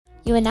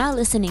You are now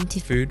listening to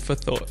Food for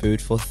thought.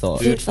 Food for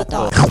thought. Food for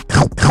Thought.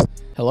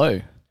 Hello.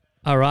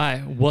 All right.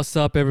 What's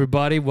up,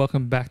 everybody?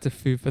 Welcome back to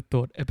Food for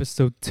Thought,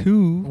 episode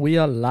 2. We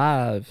are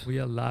live. We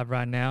are live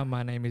right now.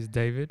 My name is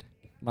David.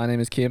 My name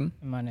is Kim.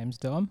 My name's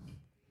Dom.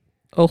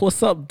 Oh,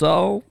 what's up,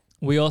 doll?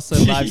 We also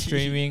live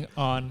streaming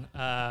on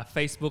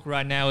Facebook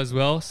right now as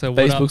well. So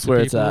what up Facebook's to where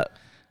it's people at.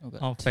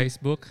 on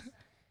Facebook.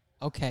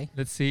 Okay.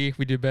 Let's see if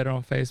we do better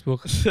on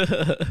Facebook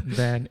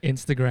than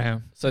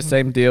Instagram. So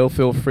same deal.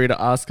 Feel free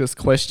to ask us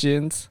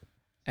questions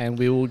and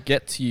we will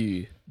get to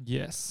you.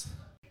 Yes.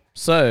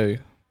 So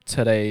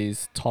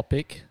today's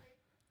topic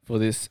for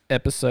this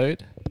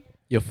episode,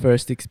 your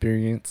first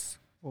experience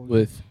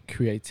with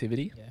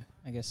creativity. Yeah,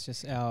 I guess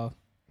just our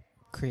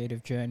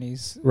creative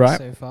journeys Right.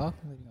 so far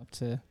leading up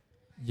to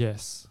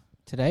Yes.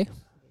 today.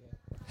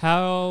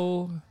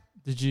 How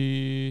did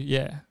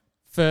you,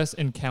 first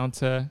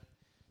encounter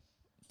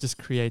just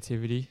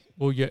creativity?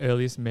 What was your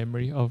earliest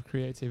memory of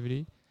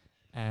creativity?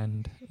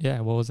 And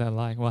what was that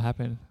like? What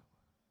happened?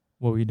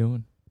 What were you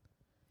doing?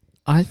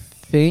 I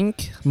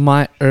think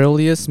my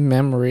earliest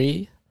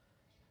memory,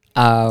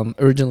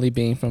 originally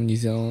being from New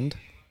Zealand,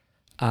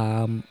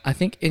 I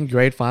think in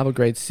grade 5 or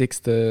grade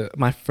 6,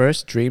 my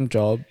first dream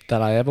job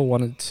that I ever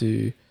wanted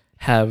to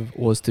have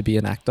was to be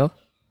an actor.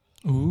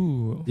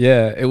 Ooh.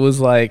 Yeah, it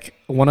was like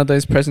one of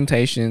those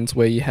presentations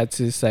where you had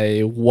to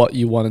say what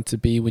you wanted to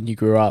be when you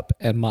grew up,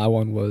 and my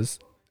one was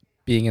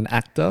being an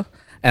actor.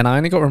 And I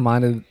only got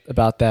reminded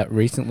about that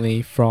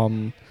recently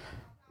from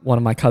one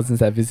of my cousins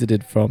that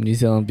visited from New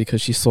Zealand,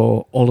 because she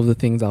saw all of the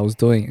things I was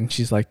doing, and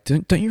she's like,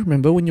 don't you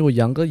remember when you were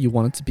younger you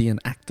wanted to be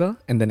an actor?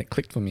 And then it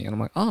clicked for me, and I'm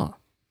like,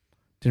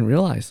 didn't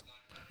realize.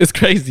 It's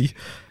crazy.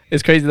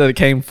 It's crazy that it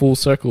came full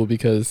circle,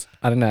 because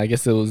I don't know, I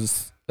guess it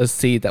was a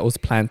seed that was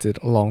planted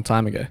a long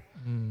time ago.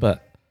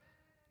 But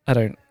I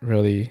don't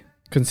really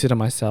consider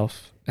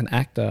myself an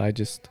actor. I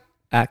just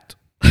act.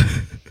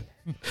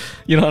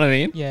 You know what I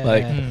mean? Yeah.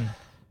 Like, Mm.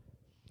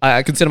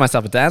 I consider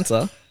myself a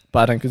dancer, but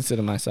I don't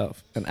consider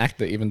myself an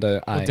actor, even though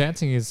Well,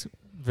 dancing is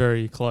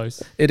very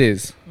close. It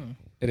is. Mm.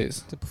 It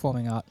is. It's a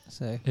performing art,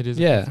 so It is.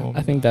 a Yeah, performance.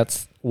 I think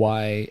that's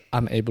why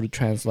I'm able to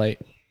translate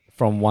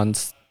from one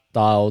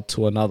style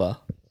to another,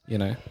 you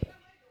know?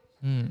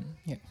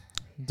 Yeah.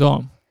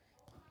 Dom.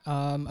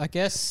 I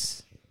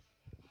guess,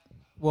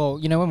 well,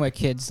 you know, when we're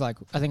kids, like,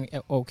 I think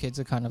all kids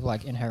are kind of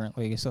like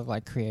inherently sort of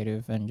like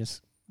creative, and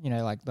just, you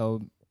know, like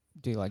they'll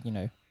do like, you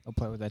know, they'll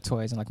play with their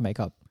toys and like make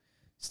up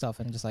stuff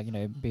and just like, you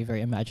know, be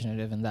very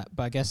imaginative and that.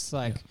 But I guess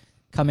like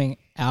coming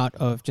out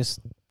of just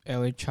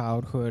early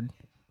childhood,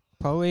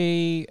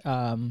 probably,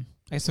 I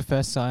guess the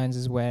first signs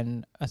is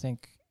when I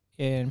think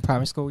in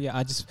primary school,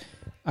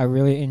 I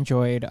really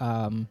enjoyed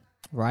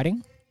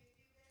writing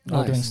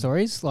or doing Nice.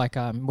 stories. Like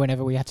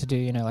whenever we had to do,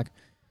 you know, like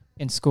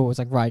in school, it was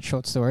like write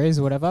short stories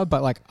or whatever.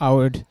 But like I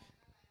would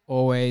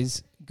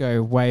always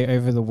go way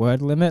over the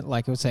word limit.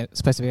 Like it was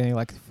supposed to be only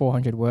like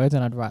 400 words,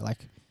 and I'd write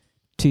like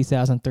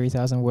 2,000,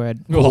 3,000 word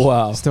Oh,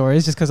 wow.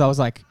 stories, just because I was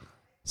like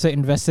so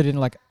invested in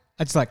like,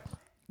 I just like,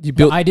 You the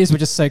built. ideas were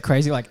just so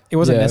crazy. Like it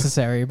wasn't Yeah.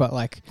 necessary, but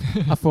like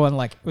I thought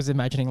like was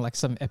imagining like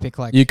some epic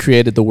like You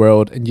created the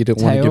world and you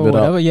didn't want to tale give or it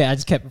whatever. up. Yeah, I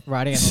just kept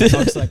writing and like, I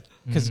was like,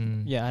 because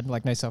Mm. I had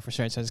like no self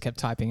restraint, so I just kept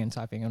typing and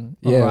on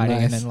Yeah, writing,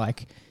 and nice. then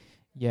like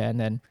and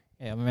then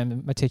I remember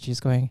my teacher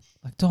just going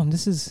like, Dom,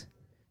 this is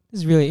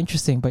really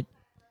interesting, but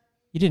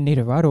you didn't need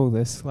to write all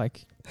this.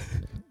 Like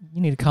you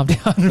need to calm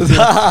down.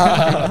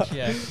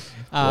 Yeah.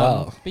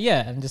 Wow. But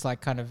yeah, and just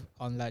like kind of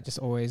on that, just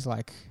always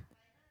like,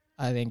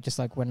 I think just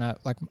like when I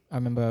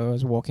remember I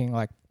was walking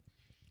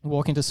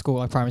to school,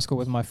 like primary school,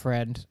 with my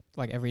friend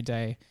like every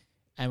day,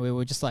 and we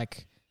were just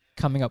like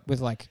coming up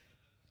with like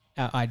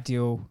our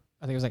ideal,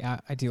 I think it was like our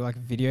ideal like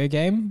video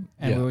game,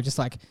 and Yeah. we were just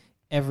like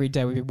every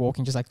day we'd be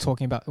walking, just like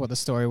talking about what the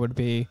story would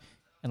be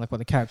and like what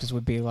the characters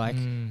would be like.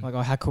 Mm. Like,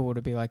 oh, how cool would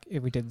it be like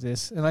if we did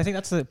this? And I think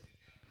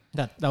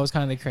that was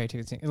kind of the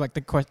creativity thing. Like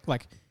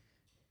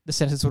the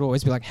sentence would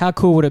always be like, how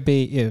cool would it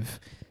be if?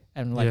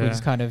 And like we Yeah.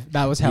 just kind of,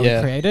 that was how Yeah.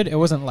 we created. It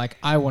wasn't like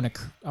I'm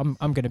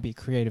going to be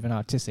creative and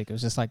artistic. It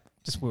was just like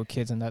we were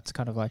kids, and that's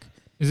kind of like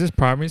Is this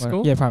primary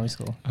school? Yeah, primary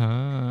school.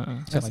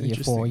 Ah. So like year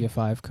 4, year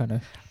 5 kind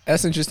of.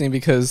 That's interesting,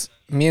 because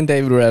me and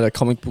David were at a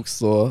comic book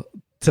store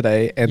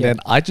today, and Yeah. then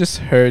I just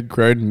heard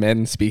grown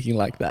men speaking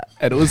like that,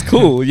 and it was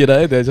cool. You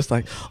know, they're just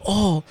like,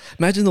 oh,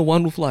 imagine the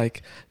one with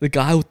like the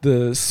guy with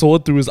the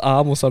sword through his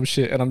arm or some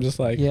shit, and I'm just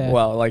like, Yeah.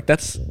 wow, like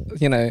that's,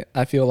 you know,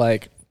 I feel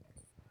like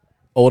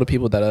older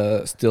people that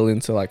are still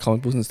into like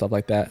comic books and stuff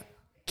like that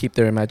keep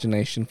their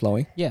imagination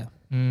flowing. Yeah.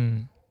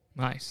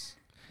 Nice.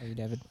 How are you,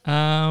 David?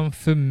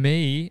 For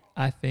me,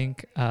 I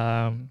think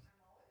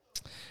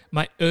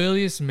my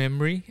earliest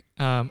memory,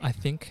 I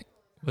think,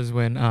 was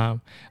when I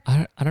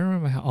don't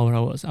remember how old I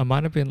was. I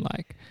might have been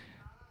like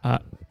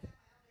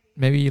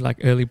maybe like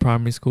early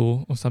primary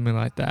school or something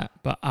like that.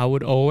 But I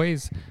would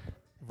always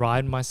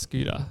ride my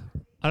scooter.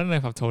 I don't know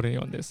if I've told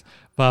anyone this,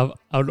 but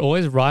I would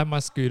always ride my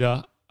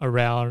scooter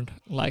around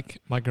like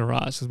my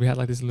garage, because we had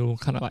like this little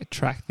kind of like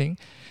track thing,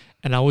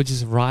 and I would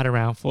just ride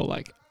around for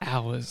like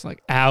hours,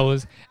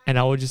 and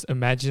I would just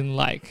imagine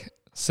like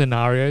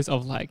scenarios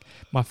of like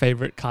my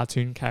favorite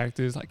cartoon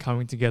characters like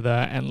coming together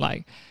and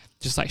like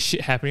just like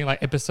shit happening,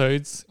 like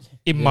episodes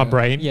in my Yeah.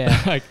 brain.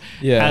 Yeah. Like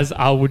Yeah. as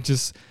I would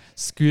just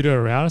scooter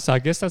around. So I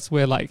guess that's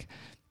where like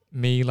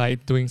me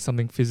like doing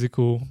something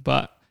physical,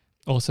 but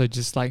also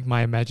just like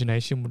my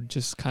imagination would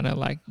just kind of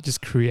like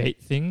just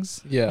create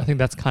things. I Yeah. think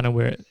that's kind of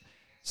where it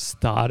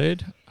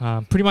started.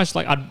 Pretty much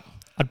like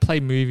I'd play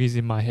movies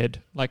in my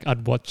head. Like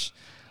I'd watch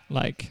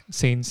like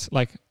scenes,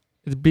 like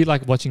it'd be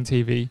like watching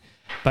TV,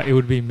 but it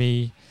would be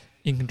me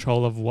in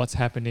control of what's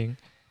happening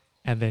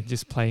and then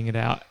just playing it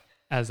out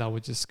as I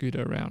would just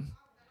scooter around.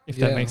 If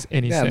that Yeah. makes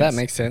any Yeah, sense. that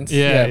makes sense.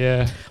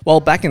 Yeah. Well,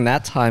 back in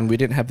that time, we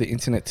didn't have the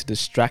internet to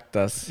distract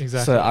us.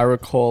 Exactly. So I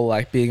recall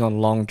like being on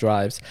long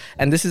drives.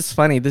 And this is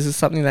funny. This is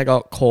something that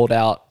got called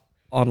out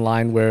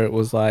online where it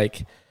was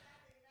like,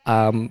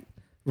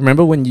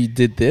 remember when you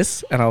did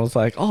this? And I was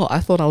like, oh, I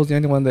thought I was the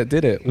only one that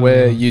did it.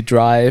 Where you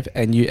drive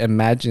and you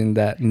imagine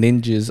that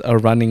ninjas are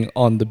running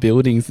on the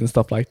buildings and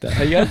stuff like that.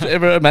 Have you guys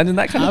ever imagined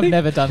that kind of I've thing?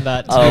 never done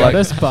that, to Oh, be like,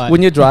 honest, but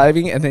When you're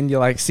driving and then you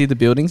like see the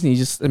buildings and you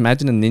just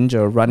imagine a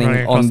ninja running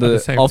Running on across at the, the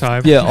same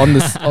time. yeah, on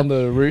the on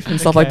the roof and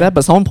stuff like Okay. that.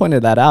 But someone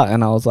pointed that out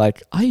and I was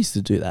like, I used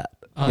to do that.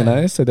 Oh, You know,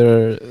 yeah. so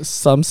there are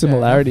some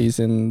similarities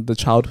in the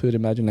childhood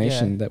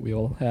imagination Yeah. that we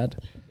all had.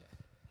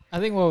 I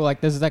think, well,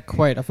 like, there's that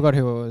quote, I forgot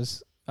who it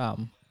was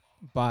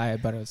by,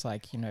 but it was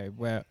like, you know,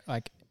 where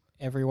like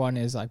everyone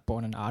is like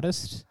born an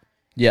artist.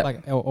 Yeah,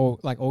 Like,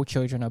 all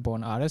children are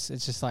born artists.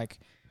 It's just like,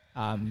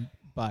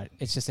 but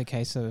it's just a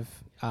case of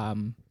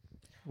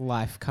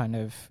life kind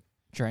of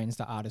drains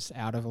the artist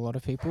out of a lot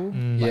of people.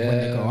 Mm. Like when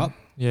they grow Yeah. up.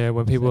 Yeah,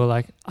 when people are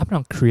like, I'm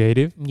not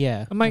creative.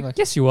 Yeah. I'm like,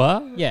 yes, you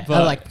are. Yeah,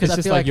 But like, 'cause it's I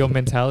just feel like like- your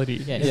mentality.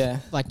 Yeah, Yeah.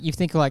 like you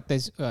think like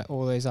there's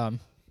all those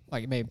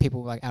like maybe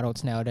people like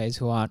adults nowadays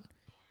who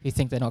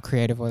think they're not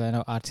creative or they're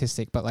not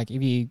artistic, but like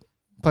if you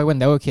probably when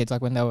they were kids,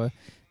 like when they were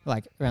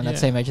like around that Yeah.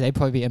 same age, they'd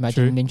probably be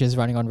imagining ninjas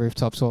running on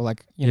rooftops or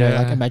like you know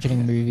like Yeah.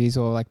 imagining movies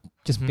or like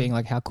just Mhm. being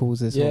like how cool is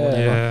this or Yeah.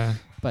 whatever. Yeah.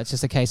 But it's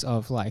just a case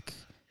of like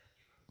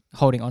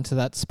holding on to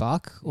that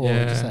spark or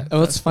just Yeah. like, And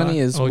what's That's funny fine.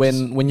 is Or when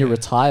just- you yeah.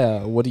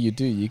 retire, what do?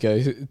 You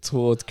go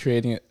towards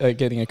creating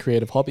getting a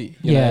creative hobby.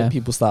 You Yeah. know,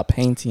 people start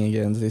painting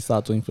again. They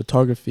start doing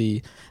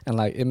photography, and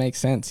like it makes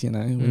sense. You know,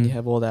 when Mm. you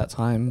have all that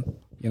time.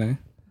 You know.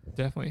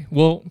 Definitely.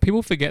 Well,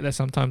 people forget that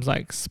sometimes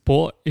like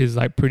sport is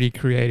like pretty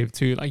creative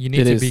too. Like you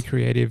need It to is. be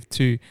creative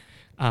to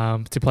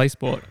play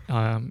sport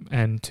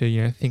and to,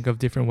 you know, think of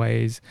different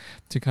ways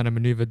to kind of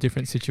maneuver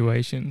different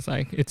situations.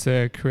 Like it's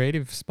a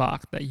creative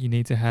spark that you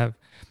need to have.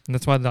 And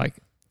that's why like,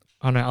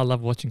 I don't know, I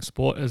love watching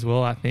sport as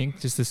well, I think,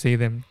 just to see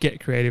them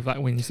get creative. Like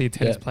when you see a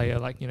tennis Yeah. player,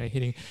 like, you know,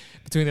 hitting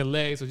between their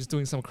legs or just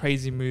doing some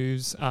crazy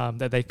moves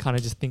that they kind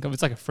of just think of.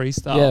 It's like a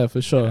freestyle. Yeah, for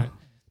you sure. know?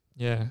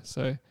 Yeah.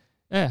 So,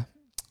 yeah,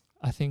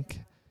 I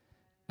think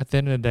at the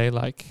end of the day,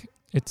 like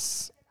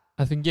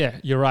I think, yeah,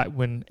 you're right.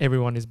 When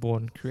everyone is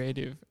born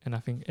creative, and I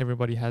think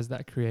everybody has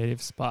that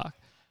creative spark,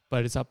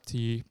 but it's up to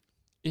you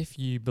if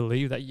you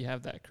believe that you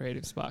have that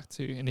creative spark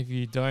too. And if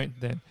you don't,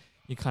 then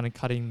you're kind of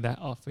cutting that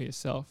off for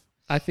yourself.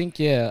 I think,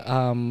 yeah.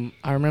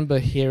 I remember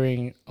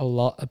hearing a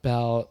lot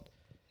about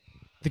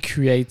the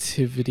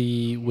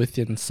creativity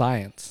within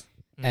science,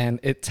 and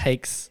it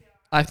takes,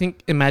 I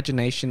think,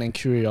 imagination and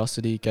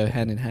curiosity go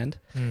hand in hand.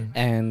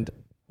 And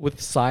with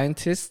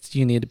scientists,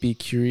 you need to be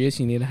curious.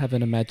 You need to have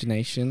an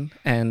imagination.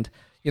 And,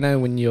 you know,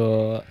 when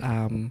you're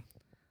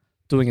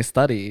doing a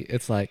study,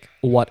 it's like,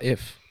 what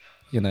if,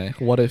 you know,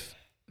 what if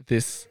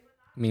this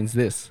means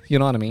this? You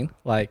know what I mean?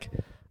 Like,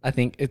 I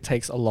think it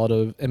takes a lot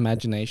of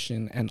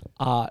imagination and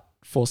art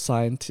for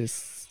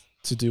scientists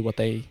to do what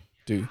they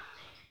do.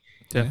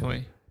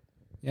 Definitely.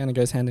 Yeah, and it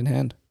goes hand in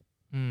hand.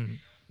 Mm.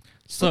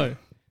 So,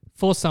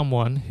 for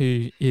someone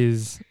who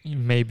is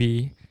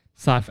maybe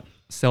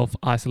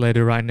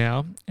self-isolated right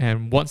now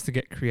and wants to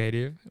get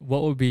creative,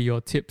 what would be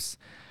your tips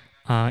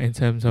in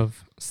terms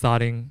of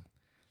starting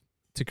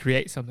to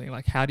create something?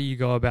 Like, how do you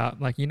go about,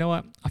 like, you know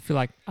what, I feel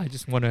like I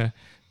just want to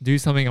do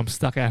something. I'm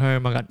stuck at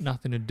home. I got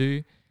nothing to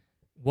do.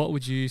 What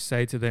would you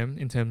say to them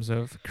in terms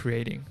of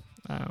creating?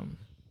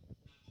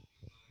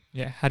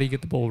 Yeah, how do you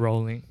get the ball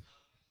rolling?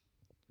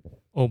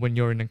 Or when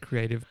you're in a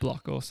creative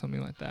block or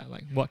something like that,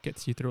 like what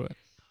gets you through it?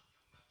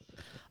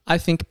 I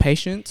think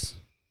patience,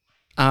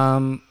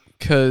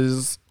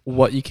 because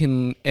what you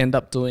can end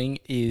up doing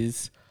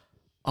is,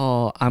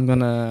 I'm going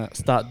to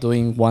start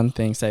doing one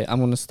thing. Say, I'm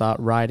going to start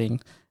writing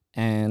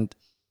and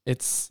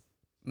it's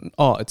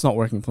not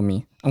working for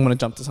me. I'm going to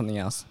jump to something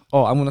else.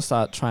 I'm going to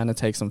start trying to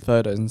take some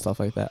photos and stuff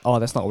like that.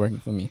 That's not working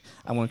for me.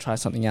 I want to try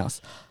something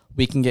else.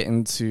 We can get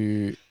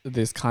into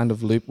this kind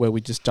of loop where we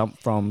just jump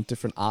from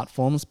different art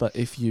forms. But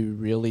if you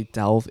really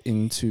delve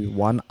into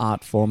one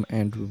art form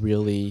and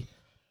really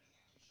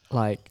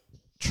like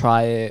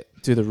try it,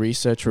 do the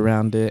research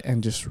around it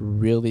and just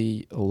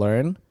really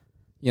learn,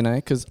 you know,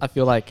 because I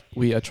feel like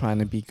we are trying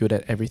to be good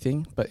at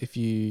everything. But if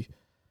you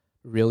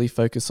really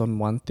focus on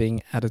one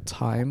thing at a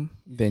time,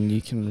 then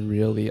you can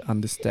really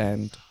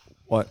understand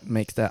what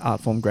makes that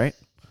art form great.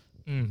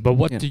 But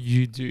what Yeah. do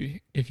you do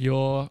if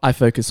you're, I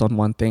focus on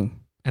one thing.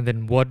 and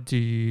then what do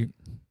you,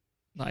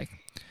 like,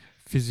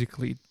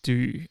 physically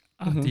do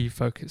after you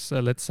focus? So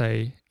let's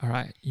say, all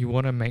right, you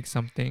want to make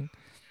something.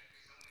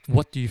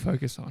 What do you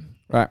focus on?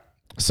 Right.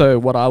 So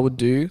what I would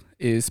do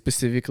is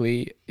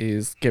specifically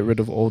is get rid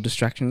of all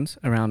distractions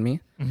around me.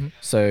 Mm-hmm.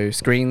 So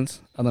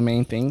screens are the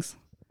main things.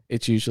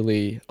 It's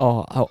usually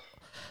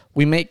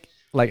we make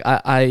like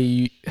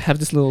I have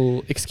this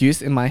little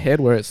excuse in my head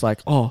where it's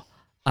like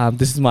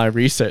this is my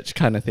research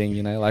kind of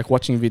thing, like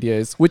watching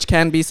videos, which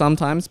can be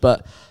sometimes,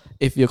 but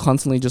if you're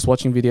constantly just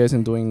watching videos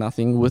and doing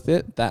nothing with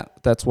it,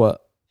 that's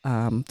what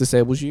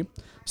disables you.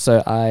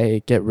 So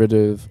I get rid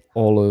of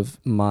all of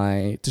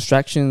my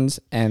distractions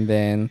and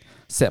then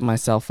set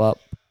myself up.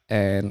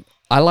 And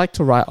I like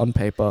to write on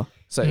paper.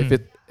 So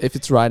if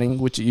it's writing,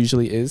 which it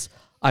usually is,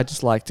 I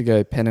just like to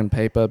go pen and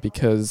paper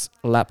because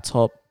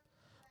laptop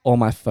or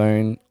my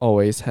phone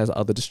always has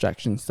other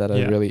distractions that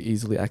are really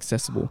easily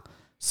accessible.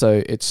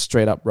 So it's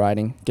straight up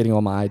writing, getting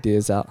all my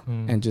ideas out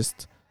and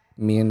just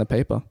me and the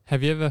paper.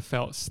 Have you ever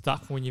felt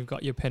stuck when you've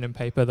got your pen and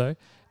paper though,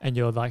 and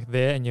you're like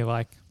there and you're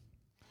like,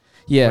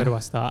 where do I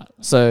start?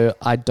 So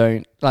I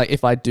don't, like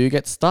if I do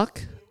get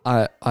stuck,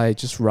 I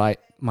just write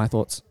my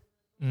thoughts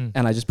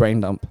and I just brain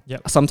dump.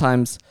 Yep.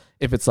 Sometimes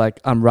if it's like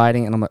I'm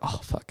writing and I'm like,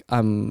 oh fuck,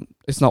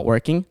 it's not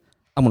working,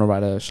 I'm going to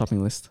write a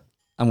shopping list.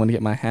 I'm going to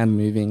get my hand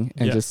moving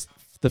and just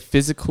the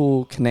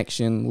physical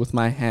connection with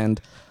my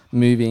hand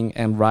moving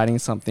and writing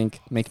something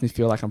makes me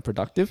feel like I'm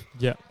productive.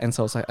 Yeah. And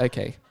so it's like,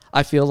 okay,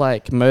 I feel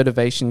like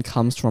motivation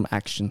comes from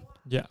action.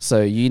 Yeah.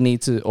 So you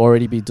need to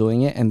already be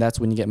doing it, and that's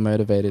when you get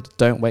motivated.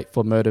 Don't wait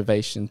for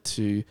motivation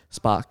to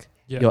spark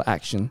your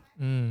action.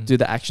 Do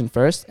the action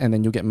first, and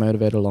then you'll get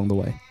motivated along the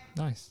way.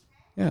 Nice.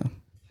 Yeah.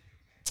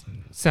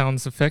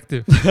 Sounds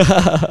effective.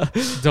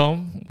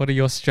 Dom, what are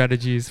your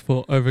strategies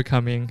for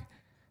overcoming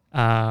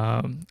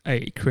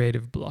a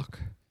creative block?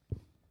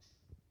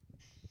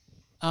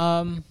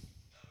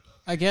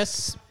 I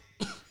guess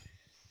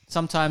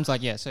sometimes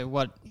so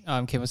what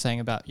Kim was saying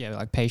about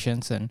like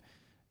patience and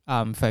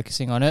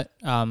focusing on it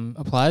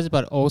applies,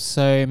 but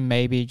also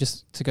maybe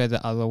just to go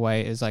the other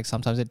way is like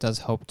sometimes it does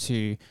help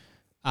to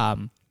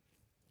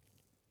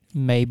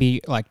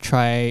maybe like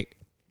try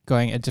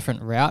going a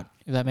different route,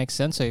 if that makes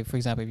sense. So for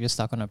example, if you're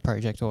stuck on a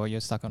project or you're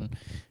stuck on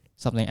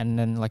something and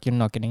then like you're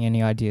not getting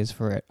any ideas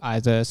for it,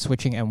 either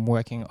switching and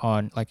working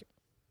on like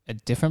a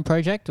different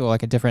project or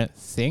like a different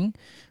thing,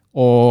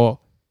 or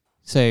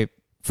so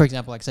for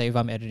example, like say if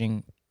I'm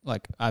editing,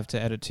 like I have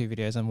to edit 2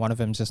 videos and one of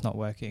them's just not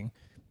working,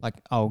 like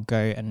I'll go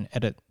and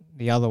edit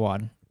the other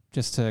one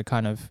just to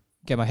kind of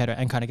get my head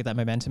and kind of get that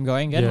momentum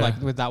going again. Like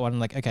with that one,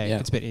 like, okay,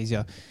 it's a bit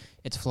easier.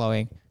 It's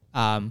flowing.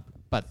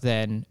 But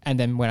then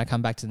when I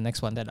come back to the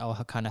next one, then I'll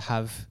kind of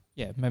have,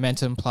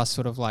 momentum plus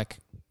sort of like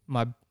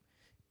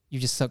you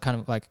just kind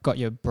of like got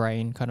your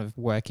brain kind of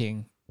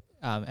working,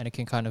 and it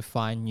can kind of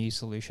find new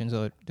solutions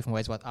or different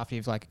ways after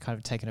you've like kind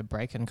of taken a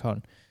break and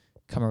come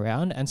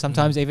around. And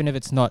sometimes even if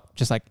it's not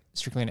just like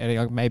strictly an editing,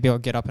 like maybe I'll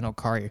get up and I'll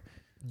choreo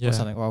or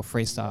something, or I'll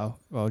freestyle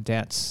or I'll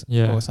dance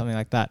or something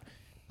like that.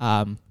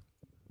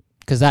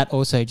 Because that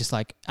also just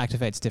like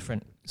activates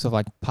different sort of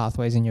like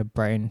pathways in your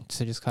brain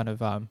to just kind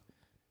of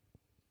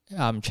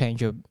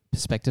change your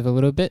perspective a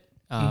little bit,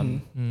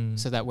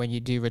 so that when you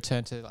do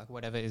return to like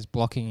whatever is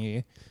blocking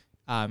you,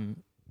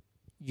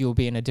 you'll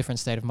be in a different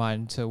state of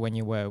mind to when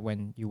you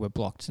were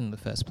blocked in the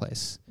first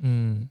place.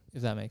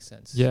 If that makes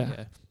sense.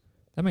 Yeah.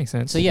 That makes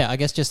sense. So I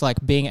guess just like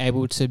being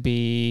able to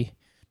be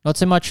not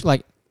so much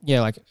like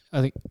like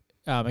I think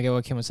I get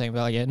what Kim was saying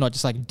about not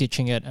just like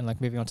ditching it and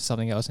like moving on to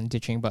something else and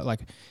ditching, but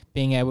like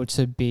being able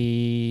to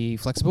be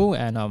flexible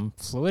and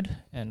fluid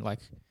and like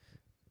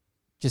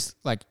just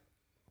like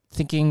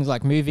thinking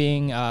like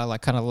moving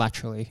like kind of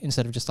laterally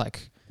instead of just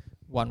like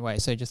one way.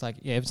 So just like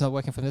if it's not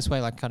working from this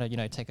way, like kind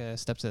of take a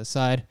step to the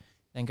side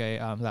and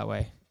go that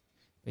way.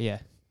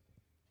 But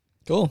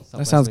cool. So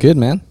that sounds good,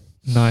 man.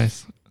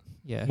 Nice.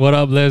 Yeah. What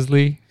up,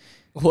 Leslie?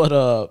 What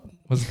up?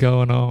 What's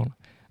going on?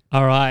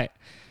 All right.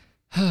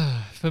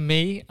 For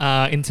me,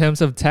 in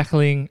terms of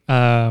tackling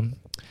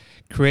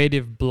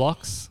creative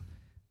blocks,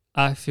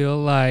 I feel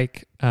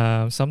like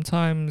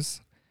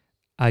sometimes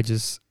I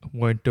just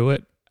won't do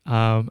it,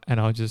 and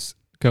I'll just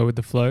go with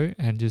the flow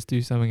and just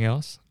do something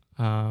else.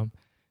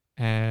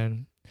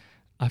 And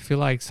I feel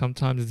like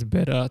sometimes it's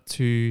better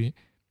to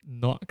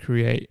not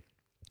create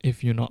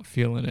if you're not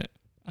feeling it,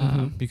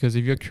 because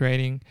if you're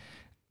creating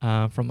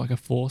from like a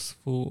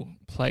forceful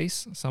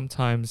place,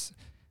 sometimes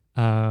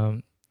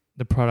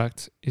the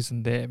product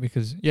isn't there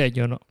because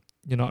you're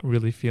not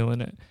really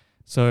feeling it.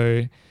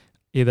 So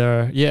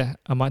either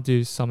I might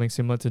do something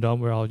similar to Dom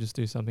where I'll just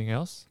do something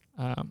else,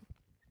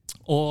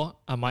 or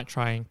I might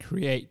try and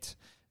create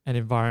an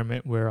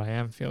environment where I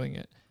am feeling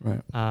it.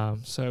 Right.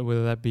 So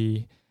whether that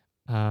be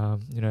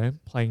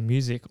playing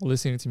music or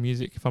listening to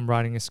music. If I'm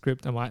writing a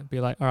script, I might be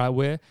like, all right,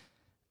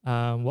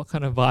 what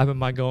kind of vibe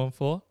am I going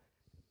for?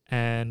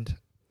 And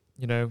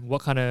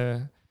what kind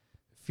of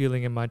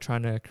feeling am I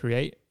trying to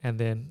create? And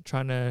then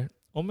trying to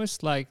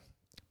almost like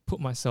put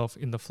myself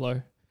in the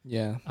flow.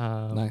 Yeah.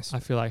 Nice. I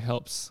feel like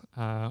helps.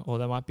 Or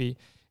that might be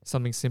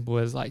something simple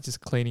as like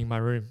just cleaning my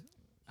room.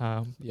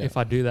 Yeah. If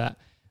I do that,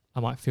 I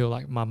might feel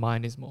like my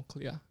mind is more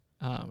clear.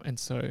 And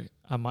so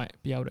I might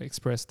be able to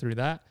express through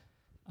that.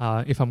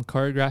 If I'm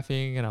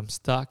choreographing and I'm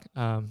stuck,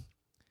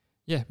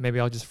 maybe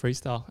I'll just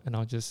freestyle and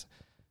I'll just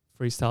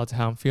freestyle to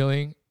how I'm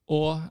feeling.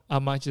 Or I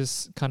might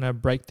just kind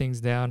of break things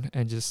down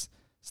and just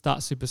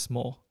start super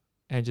small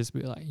and just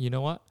be like, you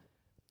know what?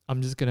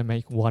 I'm just going to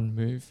make one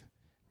move.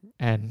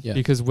 And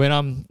because when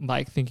I'm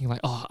like thinking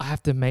like, oh, I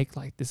have to make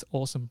like this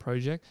awesome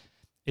project,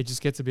 it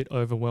just gets a bit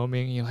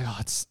overwhelming. You're like, oh,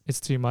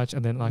 it's too much.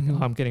 And then like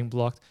I'm getting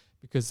blocked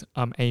because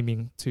I'm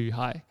aiming too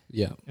high.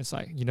 Yeah. It's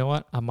like, you know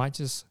what? I might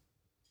just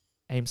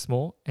aim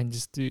small and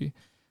just do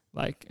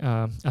like,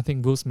 I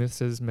think Will Smith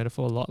says this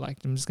metaphor a lot. Like,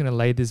 I'm just going to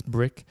lay this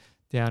brick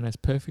down as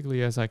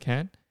perfectly as I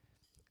can.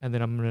 And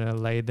then I'm going to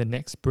lay the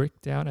next brick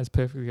down as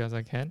perfectly as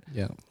I can.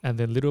 Yeah. And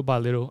then little by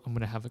little, I'm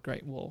going to have a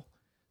great wall.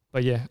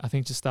 But yeah, I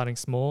think just starting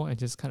small and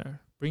just kind of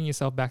bringing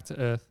yourself back to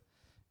earth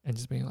and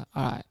just being like,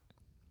 all right,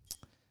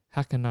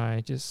 how can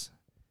I just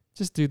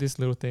do this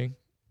little thing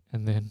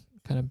and then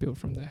kind of build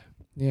from there.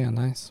 Yeah,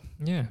 nice.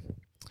 Yeah.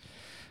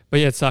 But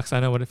yeah, it sucks. I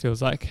know what it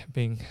feels like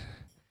being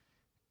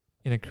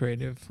in a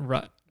creative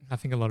rut. I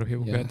think a lot of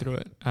people go through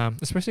it,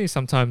 especially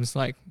sometimes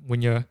like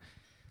when you're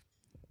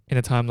in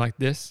a time like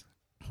this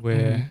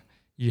where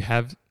you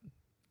have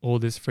all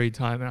this free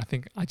time. And I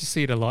think I just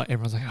see it a lot.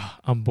 Everyone's like, oh,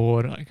 I'm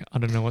bored. Like, I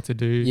don't know what to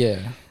do.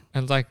 Yeah.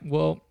 And it's like,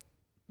 well,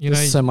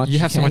 There's so much you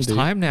have so can much do.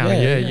 time now.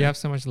 Yeah, You have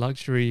so much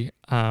luxury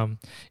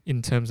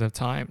in terms of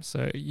time.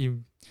 So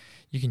you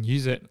can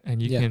use it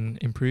and you can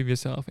improve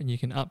yourself and you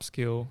can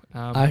upskill.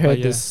 I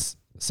heard this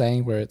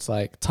saying where it's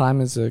like,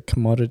 time is a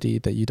commodity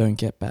that you don't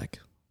get back.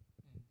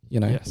 You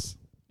know? Yes,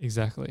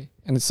 exactly.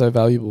 And it's so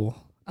valuable.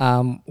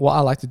 What I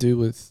like to do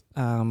with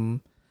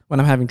when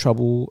I'm having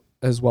trouble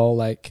as well,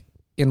 like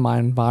in my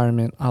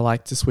environment, I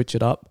like to switch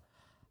it up.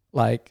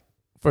 Like,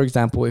 for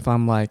example, if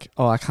I'm like,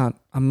 oh,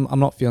 I'm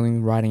not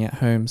feeling writing at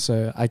home,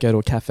 so I go to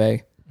a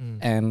cafe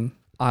and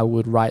I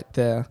would write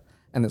there.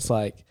 And it's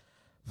like,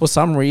 for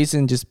some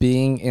reason, just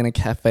being in a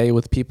cafe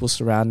with people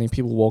surrounding,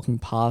 people walking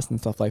past and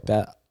stuff like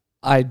that,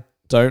 I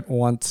don't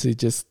want to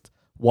just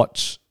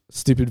watch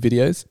stupid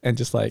videos and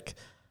just like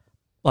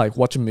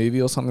watch a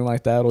movie or something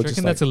like that. Or Do you just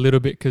reckon that's a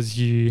little bit because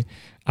you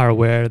are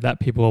aware that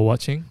people are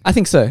watching? I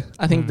think so.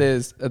 I think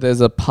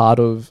there's a part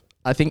of,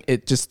 I think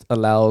it just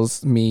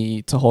allows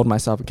me to hold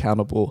myself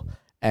accountable,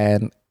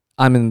 and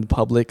I'm in the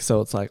public,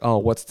 so it's like, oh,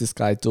 what's this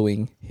guy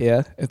doing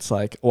here? It's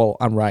like, well,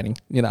 I'm writing,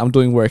 I'm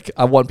doing work.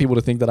 I want people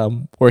to think that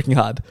I'm working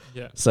hard.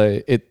 Yeah.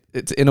 So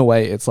it's in a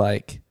way, it's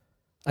like,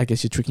 I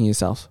guess you're tricking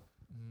yourself.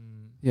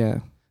 Yeah.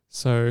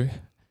 So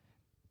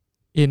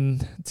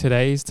in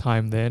today's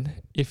time then,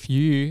 if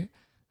you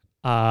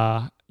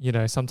are,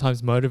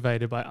 sometimes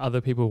motivated by other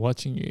people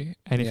watching you,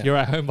 and if you're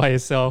at home by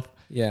yourself,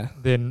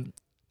 then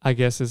I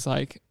guess it's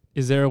like,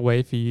 is there a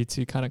way for you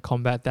to kind of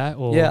combat that?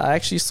 Or I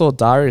actually saw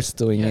Darius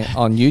doing it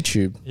on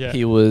YouTube. Yeah.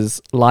 He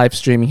was live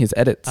streaming his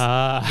edits. He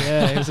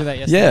was doing that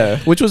yesterday.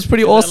 Which was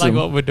pretty Is awesome. that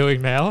like what we're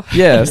doing now?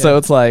 So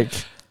it's like,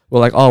 we're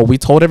like, oh, we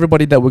told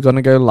everybody that we're going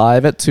to go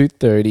live at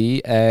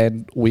 2:30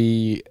 and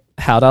we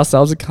held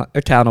ourselves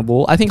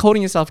accountable. I think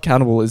holding yourself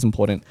accountable is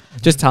important.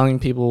 Just telling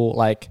people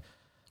like,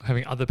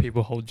 having other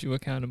people hold you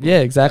accountable. Yeah,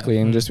 exactly.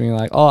 And just being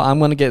like, oh, I'm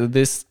going to get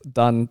this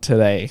done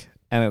today.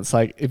 And it's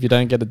like, if you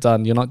don't get it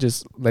done, you're not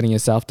just letting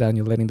yourself down,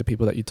 you're letting the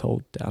people that you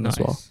told down as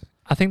well.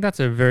 I think that's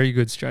a very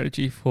good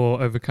strategy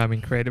for overcoming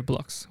creative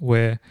blocks,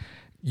 where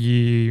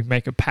you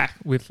make a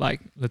pact with, like,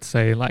 let's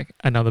say like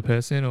another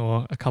person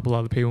or a couple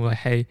other people, like,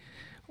 hey,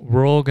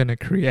 we're all going to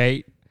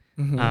create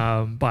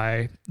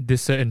by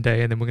this certain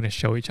day, and then we're going to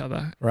show each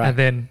other. Right. And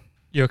then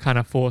you're kind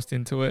of forced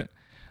into it.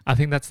 I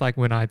think that's like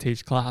when I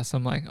teach class,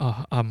 I'm like,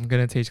 oh, I'm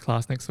going to teach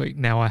class next week.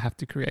 Now I have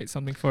to create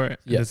something for it.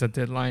 Yeah. There's a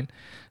deadline.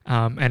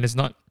 And it's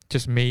not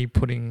just me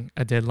putting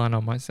a deadline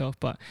on myself,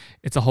 but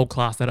it's a whole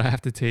class that I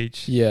have to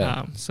teach.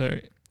 Yeah. So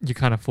you're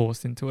kind of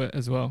forced into it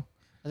as well.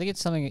 I think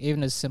it's something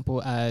even as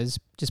simple as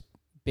just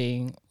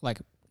being like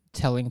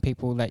telling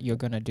people that you're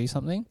going to do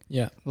something.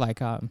 Yeah.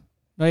 Like, not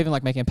even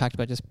like making a pact,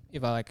 but just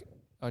if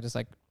I'll just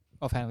like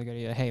offhandedly go to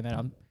you, hey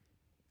man,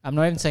 I'm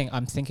not even saying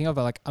I'm thinking of,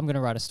 but like, I'm going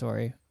to write a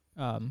story,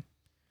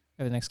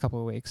 over the next couple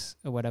of weeks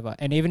or whatever.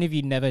 And even if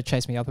you never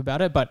chase me up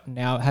about it, but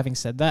now having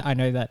said that, I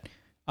know that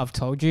I've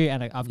told you,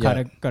 and I've kind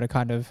of got to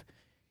kind of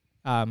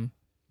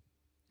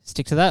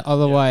stick to that.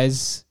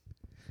 Otherwise,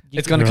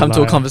 it's going to come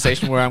to a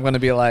conversation where I'm going to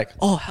be like,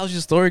 oh, how's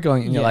your story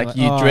going? And you're like,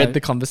 you dread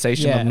the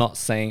conversation of not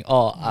saying,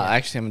 oh, I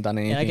actually haven't done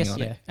anything. I guess,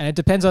 on it. And it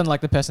depends on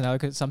like the personality,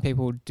 because some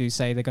people do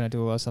say they're going to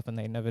do a lot of stuff and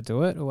they never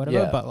do it or whatever.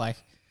 Yeah. But like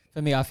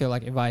for me, I feel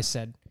like if I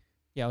said,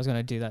 I was going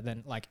to do that,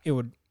 then like I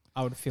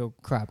would feel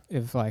crap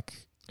if like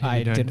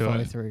I didn't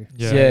follow through.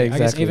 Yeah. So Exactly. I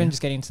guess even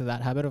just getting into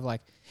that habit of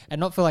like, and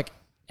not feel like,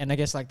 and I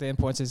guess like the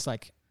importance is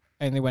like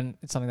only when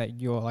it's something that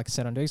you're like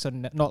set on doing. So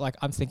not like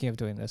I'm thinking of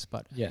doing this,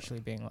 but actually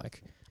being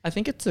like, I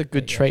think it's a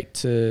good trait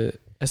to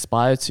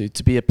aspire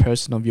to be a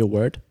person of your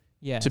word.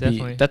 Yeah,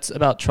 definitely. That's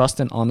about trust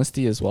and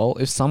honesty as well.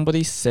 If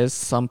somebody says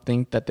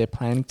something that they're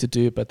planning to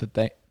do, but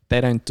that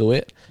they don't do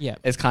it, Yeah.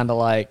 it's kind of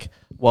like,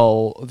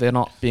 well, they're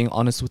not being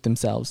honest with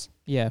themselves,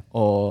 Yeah.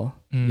 or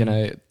Mm. you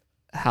know,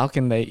 how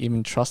can they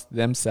even trust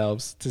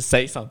themselves to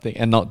say something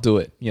and not do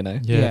it? You know?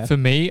 Yeah, Yeah. for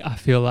me, I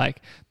feel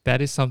like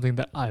that is something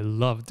that I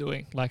love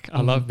doing. Like,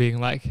 I love Mhm. being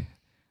like,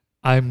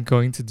 I'm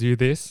going to do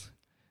this,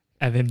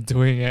 and then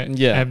doing it.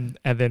 Yeah.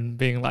 And then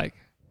being like,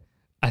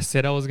 I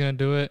said I was going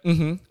to do it.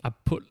 Mm-hmm. I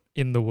put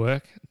in the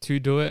work to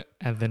do it,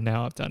 and then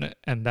now I've done it.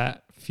 And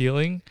that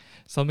feeling,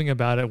 something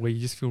about it where you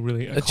just feel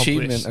really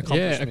Achievement, accomplished.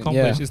 accomplishment, Yeah,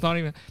 accomplished. yeah. It's not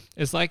even,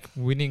 it's like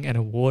winning an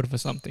award for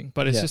something,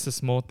 but it's Yeah. just a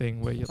small thing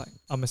where you're like,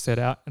 I'm going to set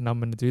out and I'm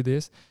going to do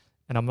this,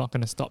 and I'm not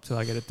going to stop till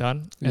I get it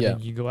done. And Yeah.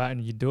 then you go out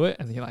and you do it,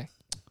 and then you're like,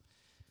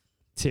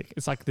 tick.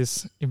 It's like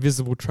this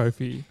invisible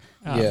trophy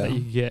Yeah. that you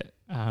get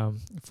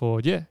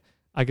for,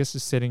 I guess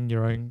just setting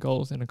your own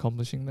goals and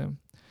accomplishing them.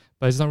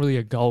 But it's not really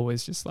a goal.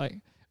 It's just like,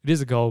 it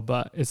is a goal,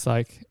 but it's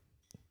like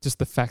just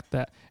the fact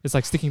that it's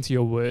like sticking to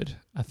your word,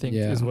 I think,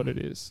 Yeah. is what it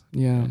is.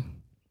 Yeah.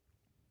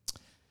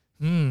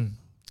 And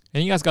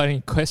you guys got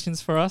any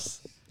questions for us?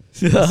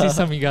 I see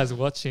some of you guys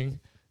watching.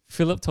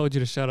 Philip told you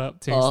to shut up.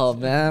 Tix. Oh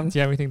man. Do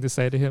you have anything to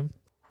say to him?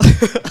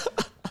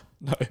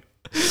 No.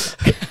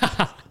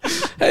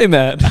 Hey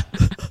man.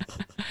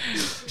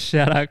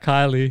 Shout out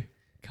Kylie.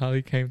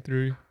 Kylie came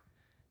through.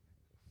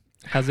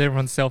 How's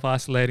everyone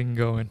self-isolating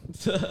going?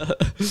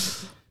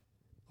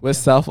 We're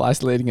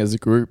self-isolating as a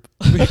group.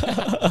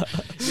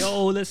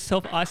 Yo, let's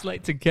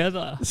self-isolate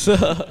together.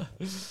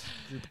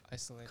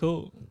 Isolate.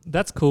 Cool.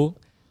 That's cool.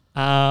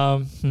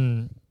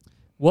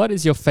 What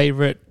is your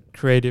favorite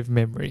creative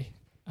memory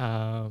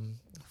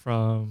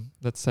from,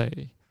 let's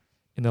say,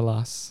 in the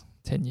last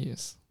 10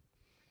 years?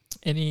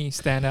 Any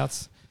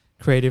standouts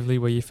creatively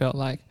where you felt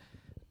like,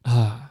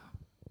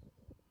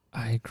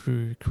 I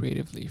grew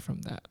creatively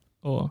from that,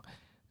 or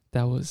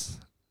that was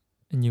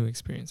a new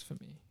experience for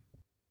me?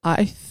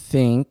 I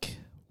think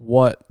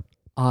what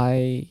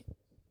I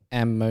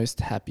am most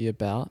happy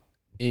about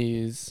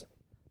is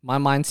my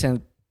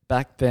mindset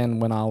back then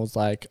when I was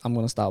like, I'm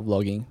going to start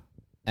vlogging.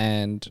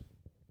 And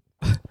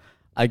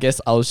I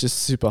guess I was just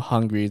super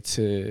hungry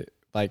to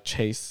like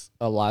chase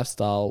a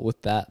lifestyle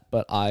with that,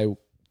 but I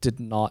did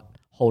not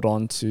hold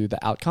on to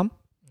the outcome.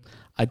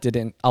 I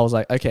was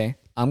like, okay,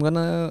 I'm going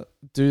to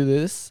do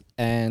this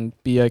and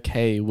be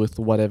okay with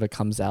whatever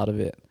comes out of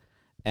it.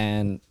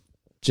 And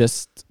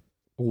just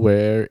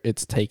where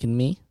it's taken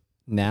me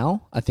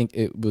now, I think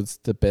it was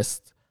the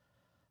best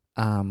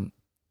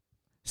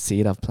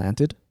seed I've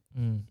planted.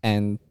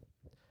 And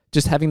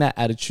just having that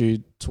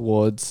attitude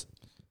towards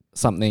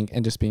something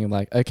and just being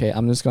like, okay,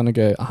 I'm just going to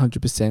go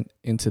 100%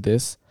 into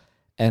this,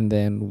 and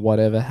then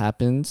whatever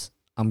happens,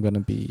 I'm going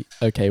to be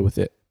okay with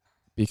it,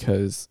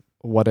 because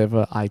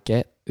whatever I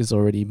get is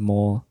already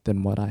more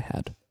than what I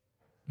had.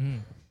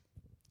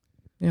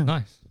 Yeah.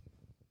 Nice.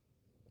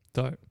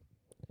 Dope.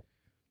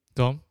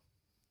 Dom?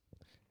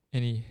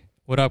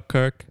 What up,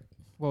 Kirk?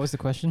 What was the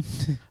question?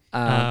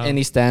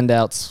 Any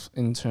standouts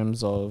in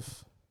terms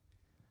of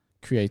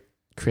Creative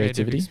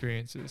creativity,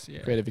 experiences,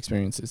 yeah. creative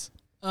experiences?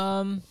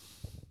 I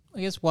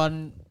guess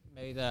one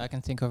maybe that I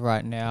can think of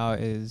right now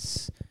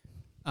is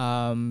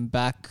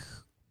back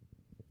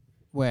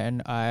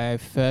when I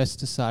first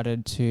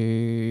decided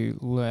to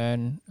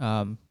learn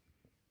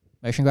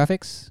motion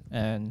graphics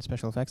and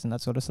special effects and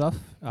that sort of stuff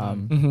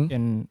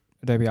in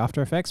Adobe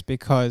After Effects,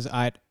 because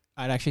I'd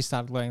actually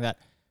started learning that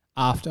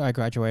after I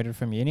graduated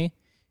from uni,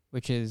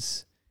 which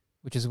is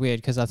weird,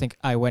 because I think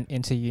I went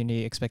into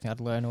uni expecting I'd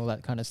learn all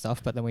that kind of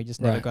stuff, but then we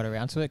just never Right. got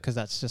around to it, because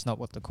that's just not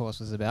what the course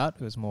was about.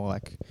 It was more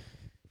like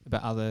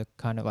about other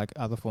kind of like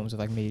other forms of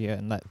like media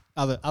and like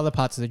other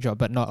parts of the job,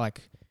 but not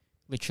like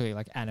literally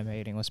like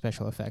animating or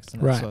special effects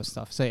and that Right. sort of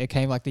stuff. So it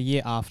came like the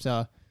year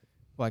after,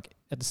 like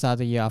at the start of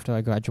the year after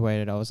I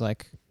graduated, I was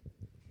like,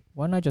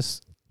 why don't I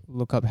just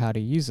look up how to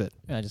use it?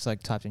 And I just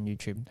like typed in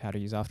YouTube how to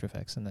use After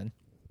Effects, and then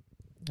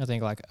I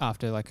think like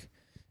after like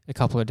a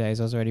couple of days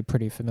I was already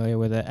pretty familiar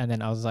with it. And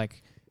then I was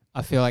like,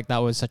 I feel like that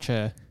was such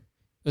a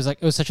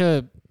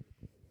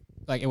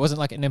like, it wasn't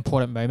like an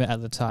important moment at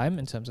the time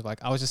in terms of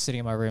like, I was just sitting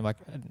in my room, like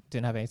I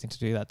didn't have anything to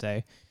do that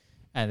day.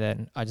 And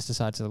then I just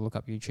decided to look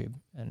up YouTube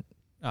and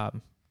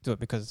do it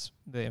because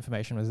the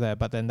information was there.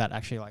 But then that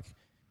actually like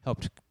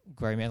helped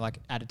grow me and like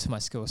added to my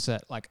skill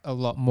set like a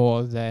lot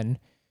more than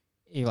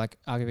like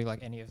arguably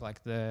like any of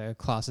like the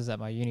classes at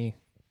my uni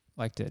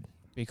like did,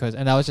 because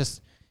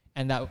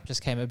that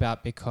just came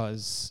about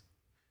because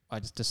I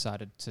just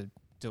decided to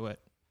do it,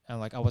 and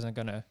like I wasn't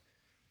gonna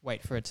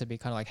wait for it to be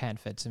kind of like hand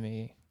fed to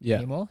me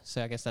anymore.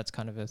 So I guess that's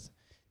kind of a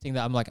thing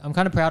that I'm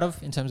kind of proud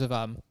of in terms of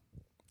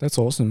That's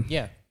awesome.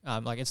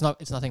 like it's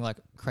nothing like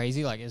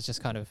crazy, like it's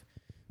just kind of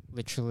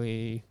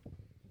literally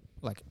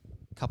like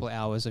a couple of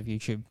hours of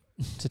YouTube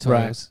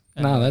tutorials.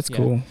 Right. No, that's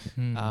cool.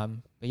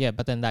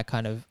 But then that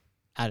kind of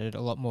added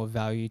a lot more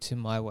value to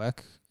my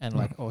work, and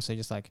like also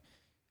just like,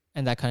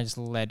 and that kind of just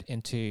led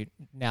into,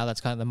 now that's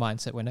kind of the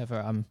mindset whenever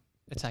I'm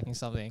attacking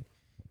something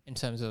in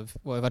terms of,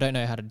 well, if I don't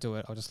know how to do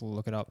it, I'll just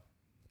look it up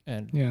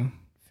and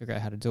figure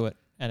out how to do it.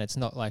 And it's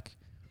not like,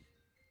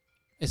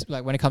 it's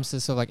like when it comes to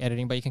sort of like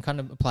editing, but you can kind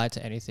of apply it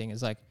to anything.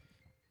 It's like,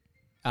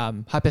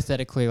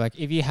 hypothetically, like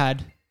if you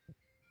had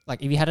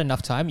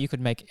enough time, you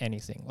could make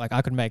anything. Like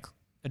I could make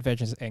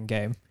Adventures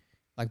Endgame,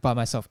 like by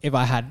myself, if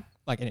I had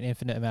like an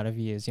infinite amount of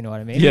years. You know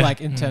what I mean? Yeah.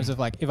 Like in terms of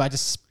like if I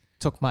just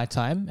took my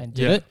time and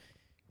did it,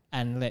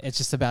 and it's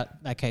just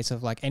about that case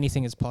of like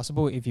anything is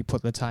possible if you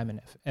put the time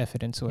and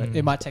effort into it.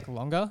 It might take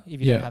longer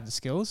if you don't have the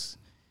skills,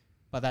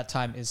 but that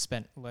time is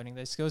spent learning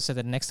those skills. So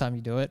that the next time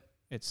you do it,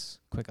 it's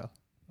quicker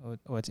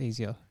or it's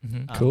easier.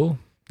 Cool.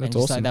 That's and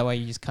just awesome. like that way,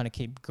 you just kind of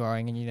keep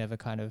growing, and you never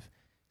kind of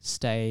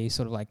stay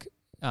sort of like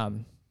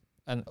and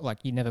like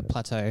you never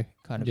plateau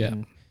kind of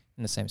in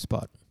the same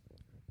spot.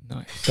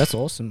 Nice. That's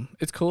awesome.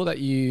 It's cool that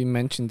you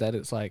mentioned that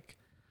it's like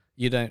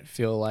you don't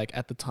feel like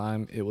at the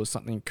time it was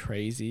something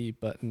crazy,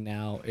 but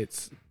now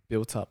it's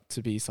built up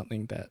to be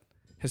something that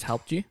has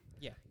helped you.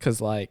 Yeah.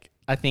 Because like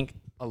I think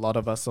a lot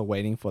of us are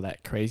waiting for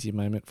that crazy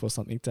moment for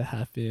something to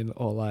happen,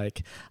 or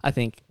like I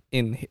think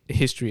in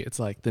history it's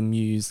like the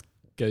muse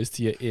goes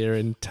to your ear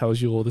and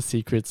tells you all the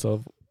secrets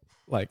of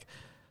like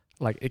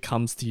it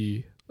comes to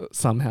you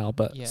somehow,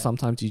 but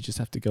sometimes you just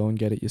have to go and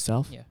get it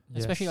yourself. Yeah.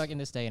 Especially like in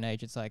this day and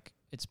age, it's like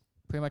it's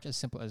pretty much as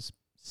simple as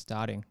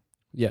starting.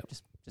 Yeah.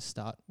 Just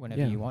start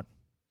whenever you want.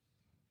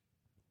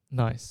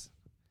 Nice.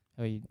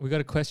 We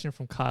got a question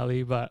from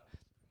Kylie, but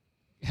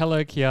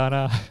hello,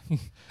 Kiana.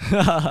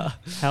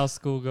 How's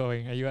school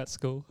going? Are you at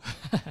school?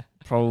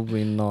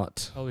 Probably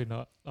not. Probably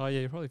not. Oh, yeah,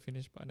 you're probably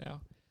finished by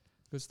now.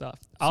 Good stuff.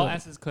 I'll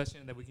answer this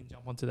question and then we can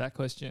jump onto that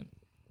question.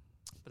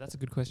 But that's a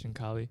good question,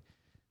 Kylie.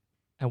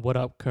 And what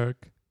up,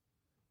 Kirk?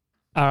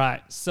 All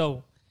right.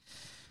 So,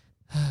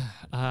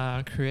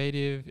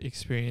 creative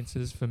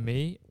experiences for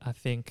me, I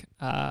think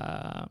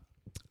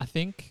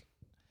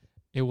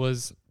it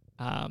was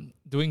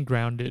doing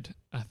Grounded.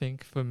 I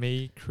think for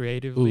me,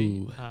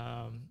 creatively,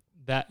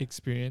 that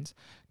experience,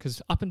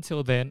 because up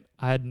until then,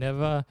 I had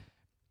never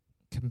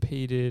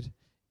competed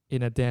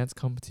in a dance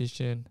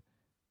competition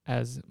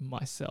as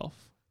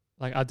myself.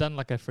 Like I've done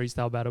like a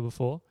freestyle battle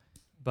before,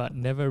 but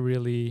never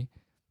really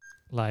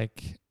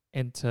like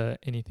enter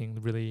anything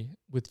really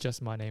with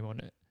just my name on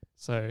it.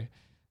 So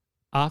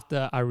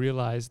after I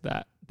realized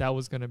that that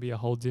was going to be a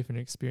whole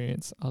different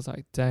experience, I was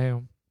like,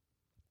 damn,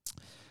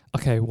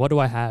 okay, what do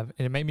I have?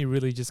 And it made me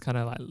really just kind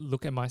of like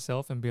look at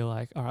myself and be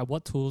like, all right,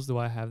 what tools do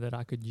I have that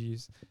I could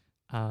use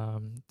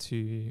to,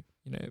 you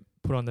know,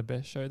 put on the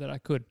best show that I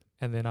could?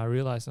 And then I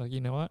realized, like,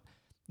 you know what?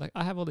 Like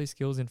I have all these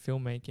skills in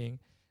filmmaking,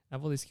 I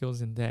have all these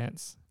skills in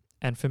dance.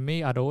 And for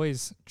me, I'd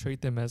always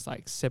treat them as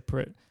like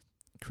separate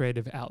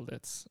creative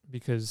outlets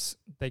because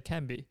they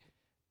can be.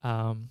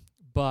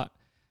 But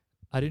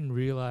I didn't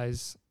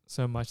realize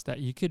so much that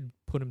you could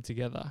put them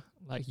together.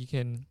 Like you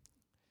can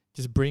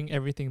just bring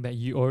everything that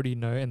you already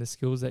know and the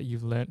skills that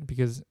you've learned,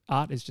 because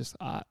art is just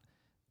art.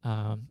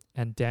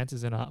 And dance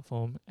is an art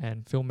form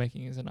and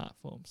filmmaking is an art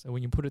form. So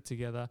when you put it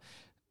together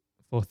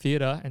for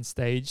theater and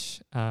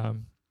stage,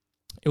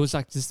 it was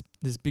like just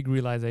this big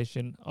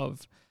realization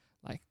of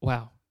like,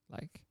 wow,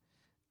 like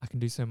I can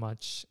do so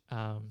much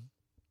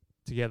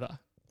together,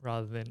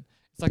 rather than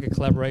it's like a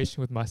collaboration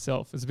with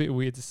myself. It's a bit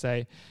weird to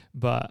say,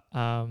 but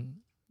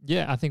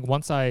yeah, I think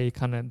once I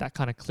that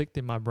kind of clicked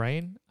in my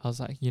brain, I was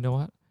like, you know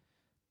what?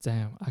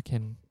 Damn, I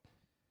can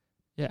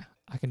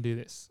do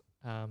this.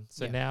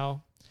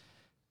 Now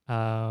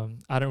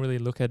I don't really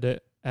look at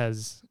it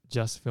as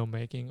just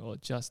filmmaking or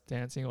just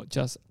dancing or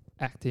just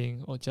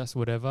acting or just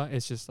whatever.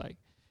 It's just like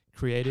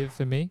creative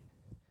for me.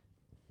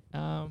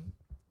 And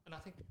I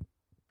think,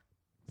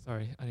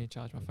 sorry, I need to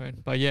charge my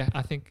phone. But yeah,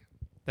 I think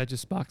that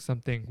just sparked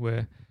something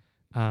where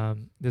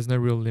there's no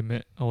real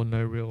limit or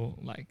no real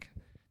like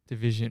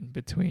division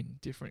between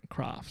different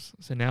crafts.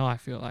 So now I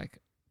feel like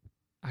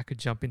I could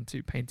jump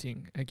into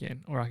painting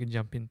again, or I could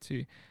jump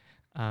into,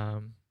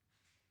 I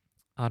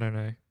don't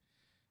know,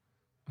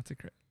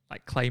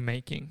 like clay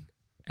making,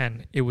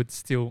 and I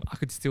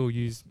could still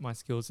use my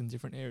skills in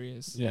different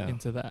areas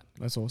into that.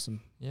 That's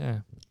awesome. Yeah.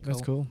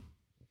 That's cool.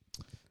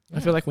 Yeah. I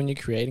feel like when you're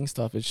creating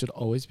stuff, it should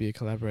always be a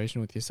collaboration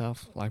with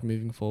yourself, like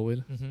moving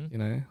forward, you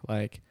know,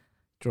 like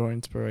draw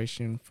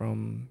inspiration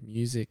from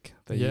music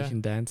that you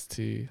can dance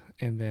to,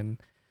 and then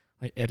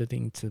like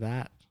editing to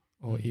that,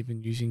 or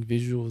even using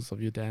visuals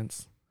of your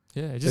dance.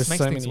 Yeah, it just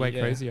makes things way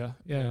crazier.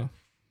 Yeah.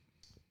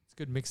 It's a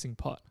good mixing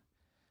pot.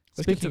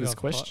 Let's get to this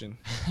question.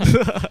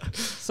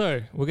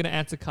 So we're going to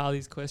answer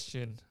Carly's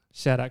question.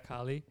 Shout out,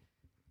 Carly.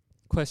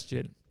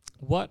 Question: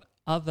 what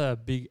other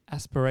big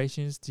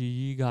aspirations do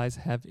you guys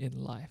have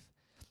in life?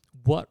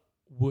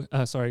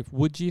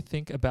 Would you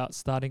think about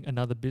starting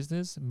another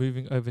business,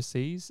 moving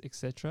overseas,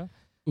 etc.?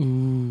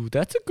 Ooh,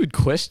 that's a good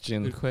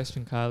question. Good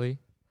question, Carly.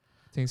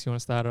 Things you want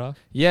to start it off?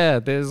 Yeah,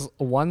 there's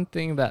one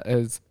thing that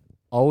has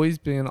always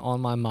been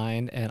on my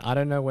mind, and I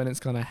don't know when it's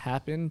going to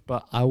happen,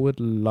 but I would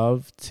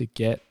love to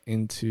get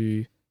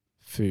into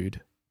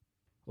food.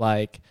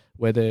 Like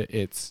whether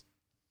it's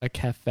a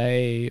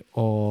cafe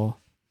or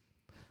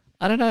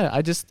I don't know.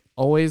 I just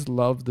always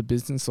love the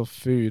business of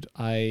food.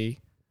 I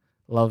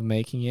love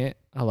making it.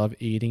 I love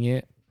eating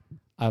it.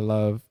 I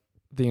love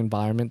the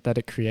environment that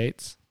it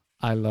creates.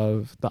 I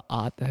love the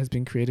art that has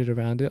been created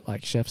around it,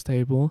 like Chef's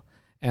Table.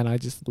 And I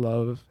just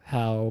love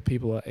how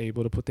people are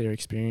able to put their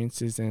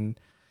experiences and,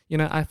 you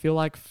know, I feel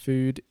like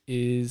food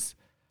is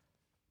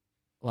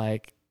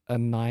like a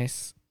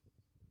nice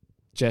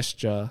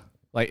gesture.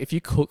 Like if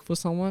you cook for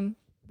someone,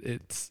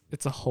 it's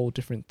a whole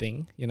different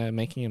thing. You know,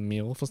 making a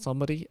meal for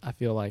somebody, I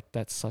feel like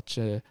that's such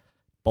a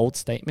bold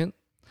statement.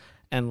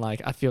 And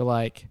like I feel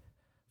like,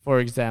 for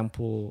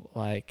example,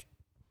 like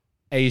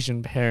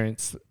Asian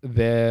parents,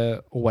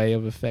 their way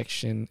of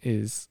affection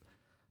is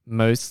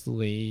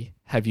mostly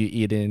have you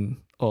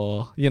eaten,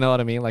 or you know what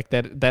I mean? Like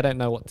they don't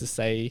know what to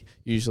say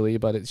usually,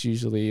 but it's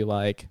usually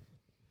like,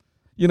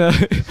 you know,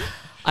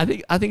 I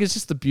think it's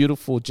just a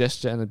beautiful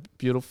gesture and a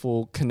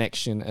beautiful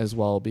connection as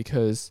well,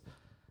 because,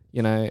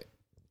 you know,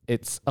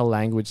 it's a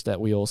language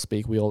that we all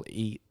speak, we all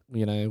eat,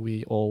 you know,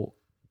 we all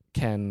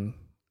can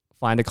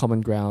find a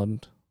common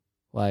ground.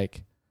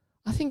 Like,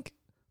 I think,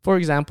 for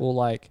example,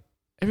 like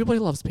everybody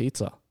loves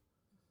pizza,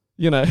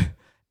 you know,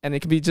 and it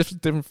can be just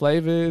different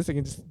flavors. It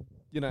can just,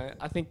 you know,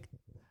 I think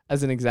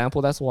as an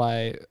example, that's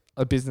why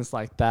a business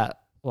like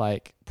that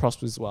like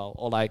prospers well.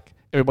 Or like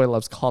everybody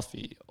loves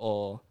coffee,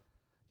 or,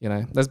 you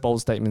know, there's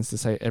bold statements to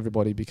say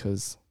everybody,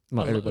 because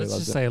not everybody Let's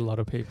loves just it. say a lot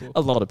of people.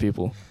 A lot of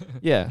people.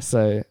 Yeah.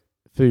 So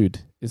food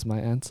is my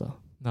answer.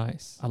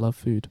 Nice. I love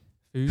food.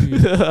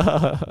 Food.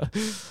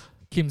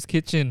 Kim's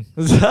Kitchen.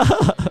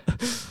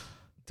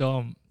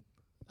 Dom.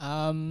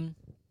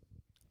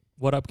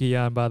 What up,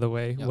 Gian, by the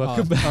way?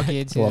 Welcome back.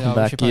 Okay, Welcome we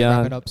back, should probably wrap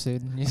Gian. it up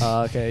soon.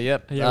 Okay,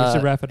 yep. Yeah, we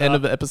should wrap it End up.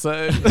 of the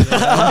episode.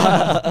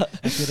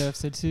 Episode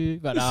episode 2.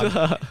 But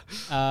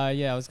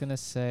yeah, I was gonna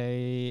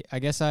say, I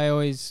guess I've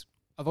always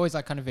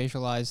like kind of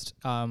visualized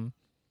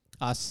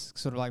us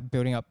sort of like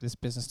building up this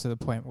business to the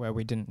point where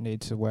we didn't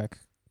need to work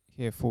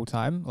here full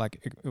time.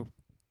 Like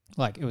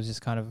it was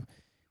just kind of,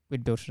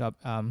 we'd built it up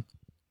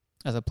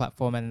as a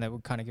platform, and that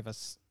would kind of give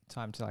us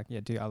time to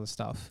do other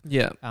stuff.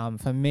 Yeah.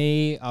 For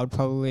me, I would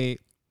probably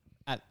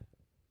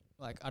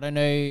I don't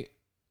know,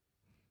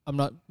 I'm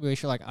not really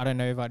sure. Like, I don't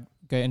know if I'd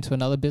go into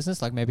another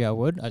business. Like, maybe I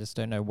would. I just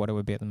don't know what it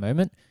would be at the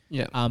moment.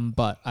 Yeah.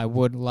 But I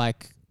would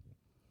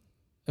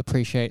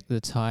appreciate the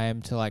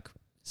time to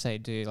say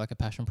do a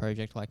passion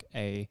project, like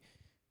a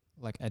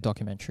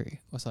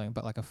documentary or something,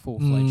 but a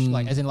full-fledged,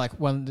 as in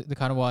the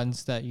kind of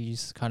ones that you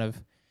just kind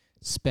of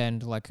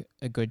spend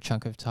a good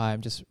chunk of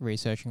time just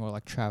researching or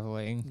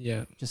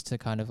traveling, just to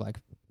kind of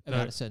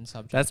about a certain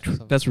subject.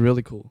 That's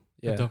really cool.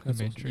 Yeah. A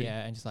documentary.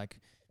 Yeah, and just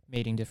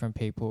meeting different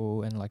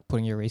people and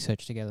putting your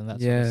research together and that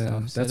sort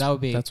of stuff. So that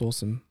would be, that's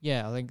awesome.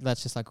 Yeah, I think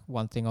that's just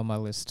one thing on my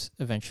list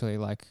eventually,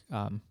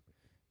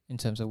 in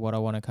terms of what I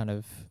want to kind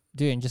of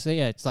do. And just,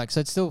 it's so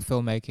it's still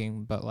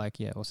filmmaking, but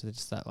also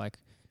just that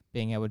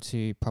being able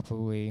to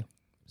properly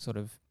sort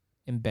of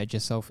embed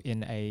yourself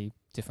in a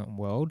different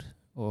world,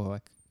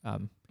 or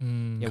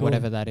Cool.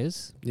 whatever that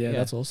is. Yeah,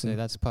 that's awesome. So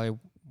that's probably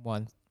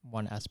one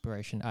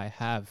aspiration I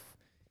have.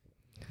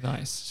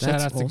 Nice. That's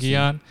Shout out to awesome.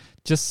 Gian.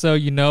 Just so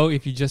you know,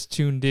 if you just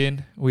tuned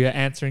in, we are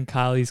answering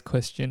Kylie's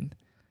question.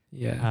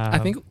 Yeah. I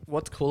think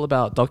what's cool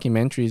about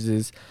documentaries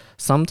is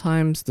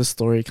sometimes the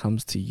story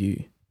comes to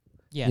you.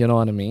 Yeah. You know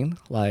what I mean?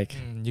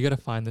 You got to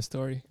find the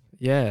story.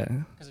 Yeah.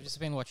 Because I've just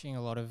been watching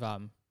a lot of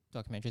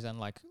documentaries and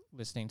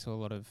listening to a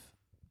lot of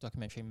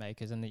documentary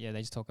makers, and they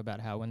just talk about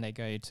how when they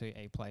go to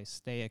a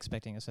place, they're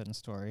expecting a certain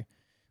story,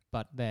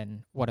 but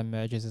then what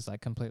emerges is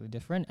completely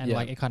different, and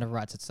it kind of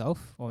writes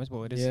itself almost.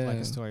 Well, it is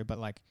a story, but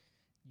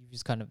you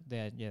just kind of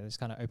just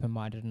kind of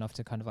open-minded enough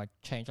to kind of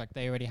change.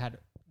 They already had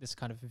this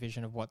kind of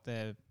vision of what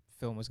their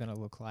film was going to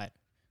look like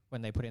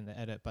when they put in the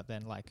edit, but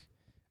then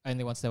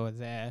only once they were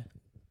there,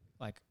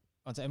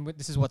 and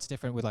this is what's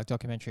different with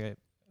documentary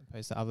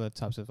opposed to other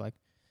types of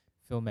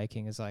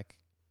filmmaking is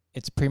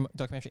it's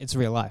documentary, it's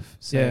real life.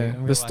 So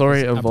the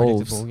story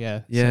evolves.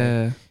 Yeah.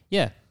 Yeah. So,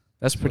 yeah.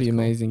 That's pretty cool.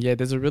 amazing. Yeah,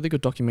 there's a really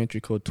good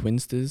documentary called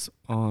Twinsters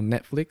on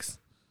Netflix.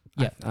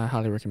 Yeah. I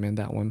highly recommend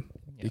that one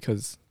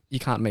because you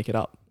can't make it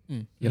up.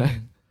 Mm. You know?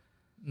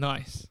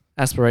 Nice.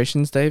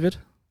 Aspirations, David?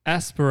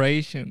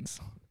 Aspirations.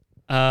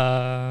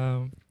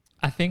 I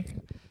think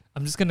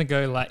I'm just going to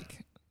go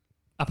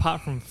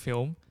apart from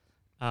film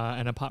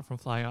and apart from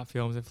Flying Art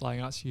Films and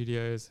Flying Art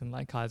Studios and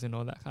Kaizen and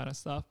all that kind of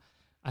stuff,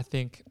 I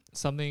think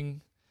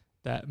something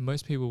that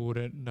most people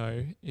wouldn't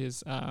know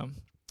is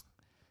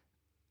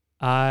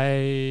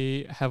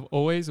I have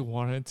always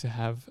wanted to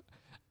have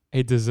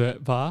a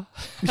dessert bar.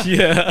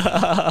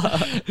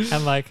 Yeah.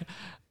 And I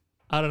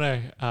don't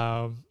know.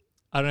 I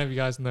don't know if you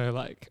guys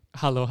know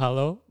Hello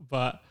Hello,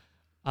 but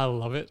I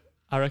love it.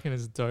 I reckon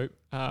it's dope.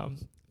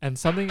 And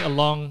something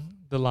along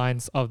the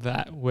lines of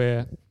that,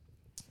 where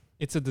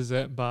it's a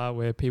dessert bar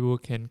where people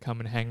can come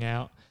and hang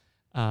out,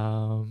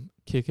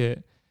 kick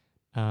it,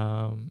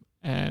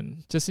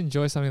 and just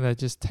enjoy something that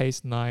just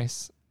tastes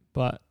nice,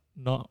 but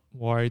not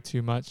worry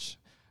too much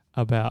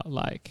about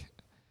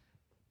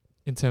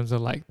in terms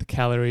of the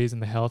calories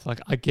and the health.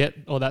 I get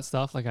all that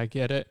stuff, I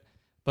get it,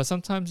 but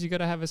sometimes you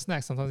gotta have a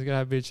snack, sometimes you gotta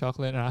have a bit of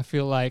chocolate, and I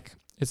feel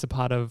it's a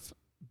part of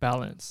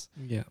balance.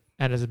 Yeah.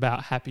 And it's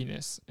about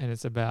happiness, and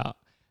it's about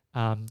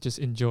just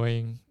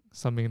enjoying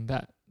something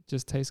that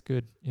just tastes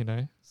good, you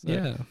know. So,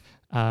 Yeah.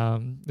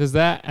 There's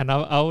that, and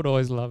I would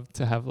always love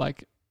to have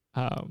like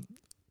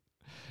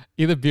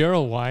either beer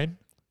or wine.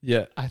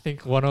 Yeah. I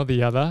think one or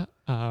the other.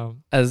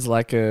 As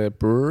like a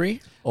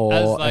brewery or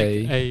As like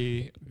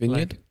a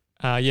vineyard.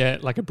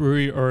 like a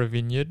brewery or a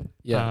vineyard.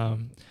 Yeah.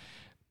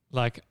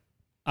 Like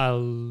I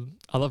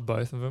love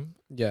both of them.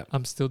 Yeah.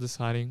 I'm still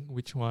deciding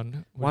which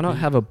one. Why not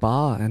have a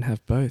bar and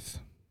have both?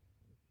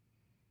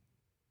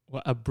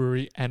 a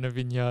brewery and a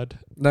vineyard?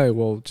 No,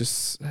 well,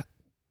 just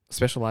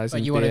specialize But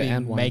in you want to beer be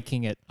and wine.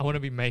 making it. I want to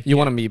be making. You it.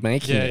 want to be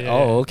making Yeah, it? yeah,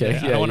 Oh, okay. Yeah,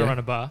 I Yeah, don't want to yeah. run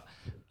a bar.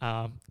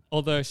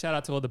 Although shout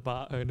out to all the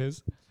bar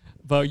owners.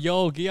 But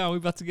yo, Gian, we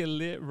about to get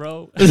lit,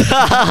 bro.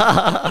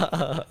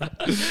 But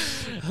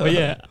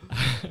yeah,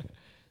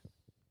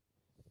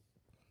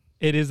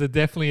 it is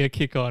definitely a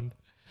kick on,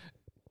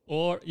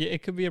 or yeah,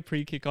 it could be a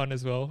pre-kick on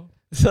as well.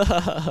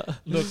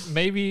 Look,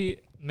 maybe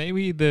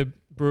the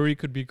brewery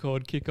could be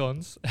called Kick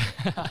Ons.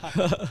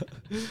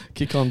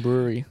 Kick On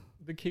Brewery.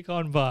 The Kick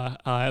On Bar.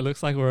 It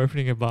looks like we're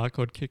opening a bar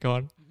called Kick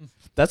On.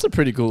 That's a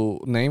pretty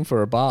cool name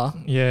for a bar.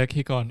 Yeah,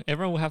 Kick On.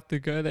 Everyone will have to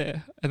go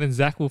there, and then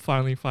Zach will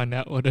finally find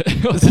out what it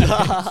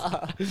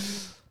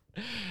is.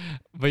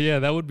 But yeah,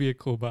 that would be a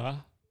cool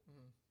bar.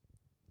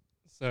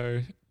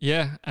 So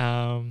yeah,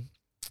 one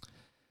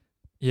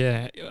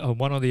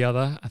or the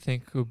other I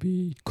think would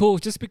be cool.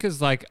 Just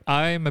because like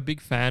I'm a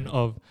big fan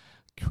of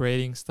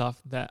creating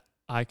stuff that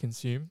I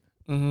consume.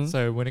 Mm-hmm.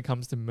 So when it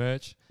comes to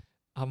merch,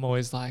 I'm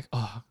always like,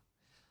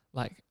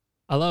 like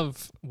I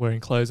love wearing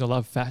clothes, I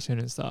love fashion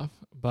and stuff.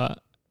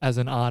 But as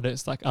an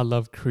artist, like I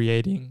love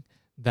creating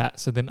that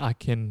so then I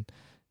can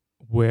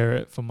wear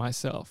it for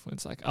myself.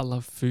 It's like I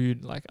love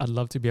food. Like I'd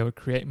love to be able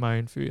to create my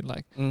own food.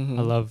 Like Mm-hmm.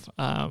 I love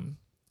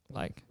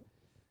like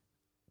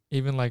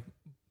even like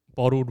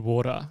bottled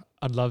water.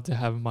 I'd love to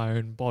have my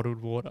own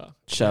bottled water.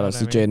 Shout out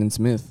to what I mean? Jaden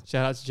Smith.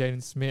 Shout out to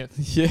Jaden Smith.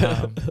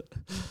 Yeah.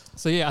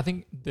 So yeah, I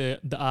think the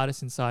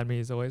artist inside me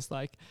is always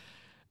like,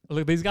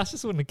 look, these guys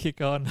just want to kick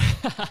on.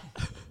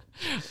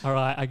 All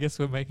right, I guess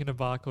we're making a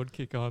bar called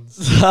Kick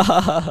Ons.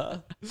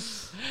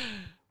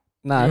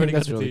 Nah, I We think already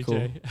that's got the really cool.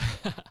 DJ.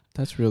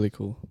 That's really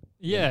cool.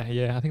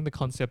 Yeah. I think the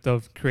concept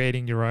of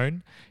creating your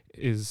own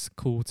is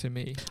cool to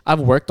me. I've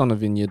worked on a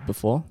vineyard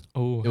before.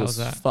 Oh, It how's was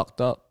that?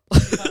 fucked up.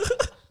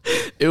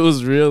 It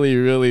was really,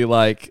 really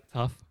like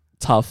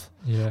tough.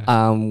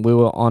 Yeah. We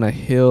were on a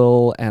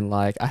hill and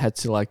like I had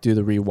to like do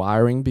the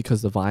rewiring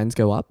because the vines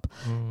go up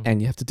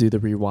and you have to do the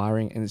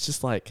rewiring, and it's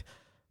just like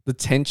the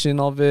tension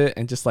of it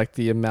and just like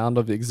the amount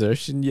of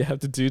exertion you have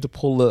to do to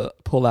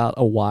pull out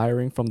a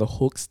wiring from the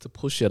hooks to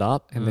push it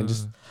up, and then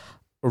just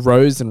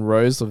rows and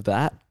rows of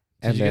that.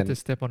 Did And you then get to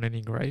step on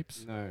any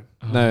grapes? no,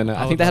 Oh, no.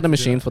 I would think they had a love to do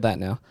machine that. for that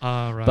now.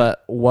 Right.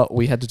 But what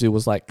we had to do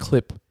was like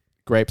clip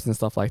grapes and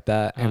stuff like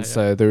that. And yeah.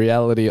 so the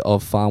reality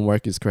of farm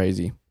work is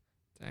crazy.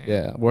 Dang.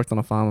 Yeah, worked on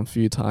a farm a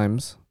few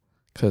times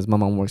because my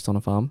mum works on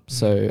a farm.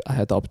 So I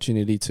had the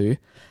opportunity to.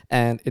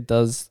 And it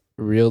does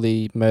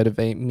really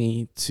motivate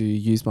me to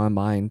use my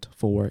mind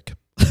for work.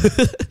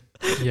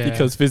 Yeah.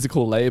 Because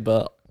physical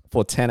labor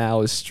for 10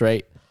 hours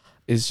straight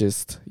is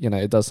just,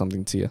 it does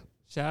something to you.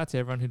 Shout out to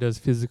everyone who does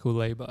physical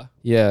labor.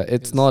 Yeah,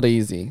 it's Yes. not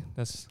easy.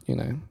 That's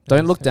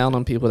Don't look is down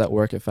on people that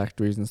work at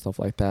factories and stuff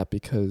like that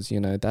because,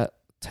 that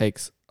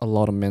takes a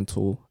lot of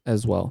mental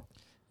as well.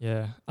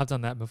 Yeah, I've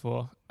done that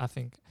before. I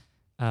think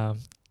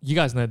you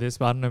guys know this,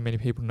 but I don't know many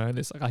people know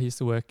this. Like I used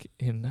to work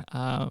in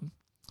at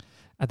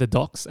the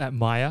docks at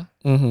Maya,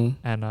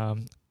 Mm-hmm.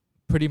 and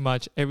pretty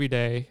much every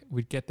day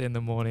we'd get there in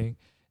the morning,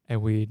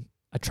 and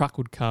a truck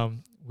would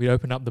come. We'd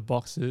open up the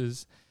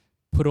boxes,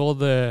 put all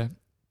the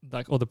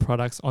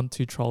products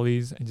onto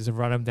trolleys, and just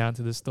run them down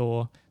to the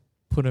store,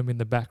 put them in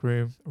the back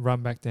room,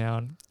 run back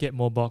down, get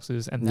more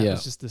boxes, and that Yeah.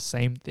 was just the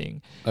same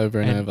thing Over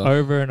and over.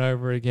 over and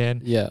over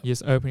again. Yeah. You're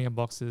just opening up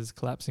boxes,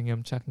 collapsing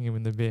them, chucking them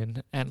in the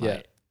bin, and Yeah.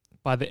 like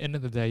by the end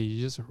of the day,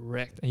 you're just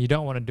wrecked, and you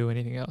don't want to do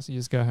anything else. You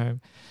just go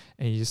home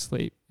and you just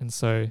sleep. And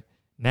so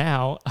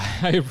now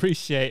I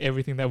appreciate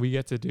everything that we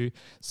get to do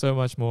so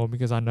much more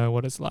because I know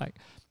what it's like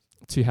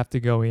to have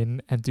to go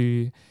in and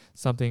do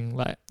something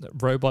like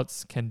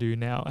robots can do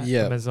now at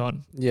Yeah.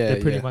 Amazon. Yeah.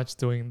 They're pretty yeah. much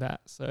doing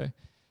that, so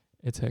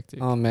it's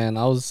hectic. Oh man,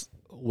 I was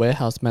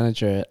warehouse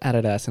manager at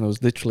Adidas, and it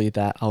was literally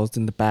that. I was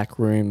in the back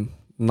room,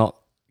 not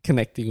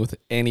connecting with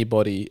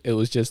anybody. It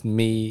was just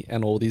me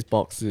and all these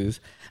boxes,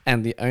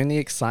 and the only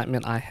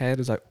excitement I had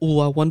was like, oh,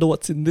 I wonder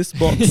what's in this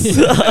box.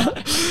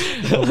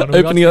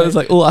 Opening it, I was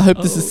like, oh, I hope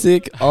this is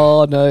sick.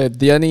 Oh no,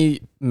 the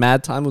only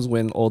mad time was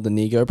when all the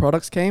Nego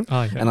products came,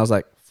 Oh, yeah. and I was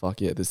like, fuck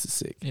yeah, this is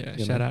sick. Yeah,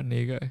 you shout know? out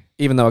Nego.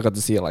 Even though I got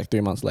to see it like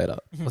 3 months later,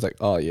 I was like,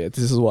 oh yeah,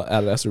 this is what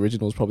Adidas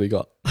Originals probably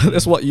got.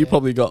 That's what you Yeah.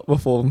 probably got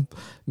before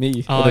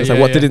me. Oh, It's yeah,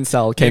 like what yeah. didn't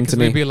sell came to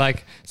me. Maybe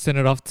like send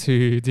it off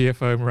to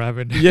DFO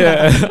Moorabbin.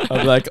 Yeah,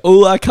 I'm like,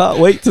 oh, I can't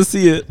wait to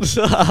see it.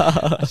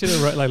 I should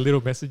have wrote like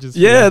little messages. for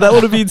Yeah, you. that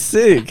would have been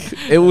sick.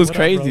 It was What up,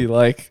 crazy. bro?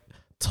 Like,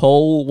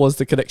 Toll was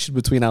the connection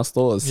between our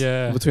stores,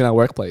 Yeah. between our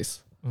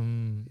workplace.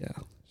 Mm. Yeah.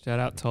 Shout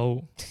out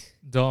Toll.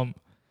 Dom.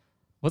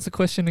 What's the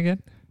question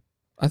again?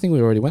 I think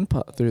we already went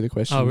through the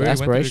question. Oh, we the already went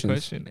through the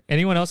aspirations. question.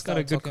 Anyone else got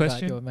a Start good talking about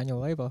question? your manual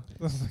labor.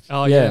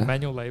 Oh yeah, Yeah.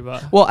 manual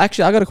labor. Well,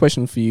 actually, I got a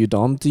question for you,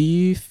 Dom. Do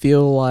you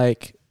feel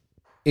like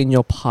in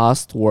your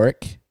past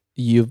work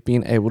you've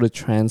been able to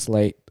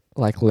translate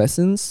like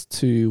lessons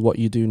to what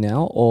you do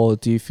now, or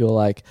do you feel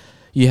like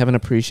you have an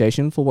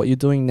appreciation for what you're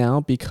doing now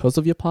because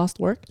of your past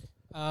work?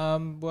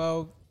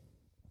 Well,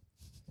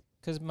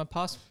 because my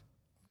past,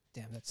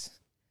 damn, that's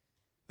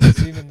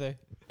zoom in though.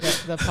 The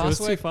It was past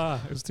too work.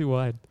 far. It was too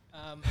wide.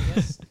 I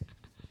guess.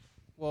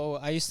 Well,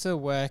 I used to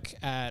work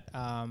at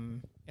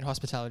in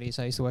hospitality,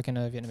 so I used to work in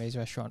a Vietnamese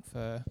restaurant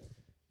for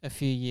a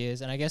few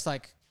years, and I guess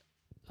like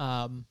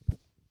the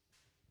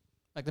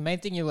main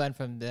thing you learn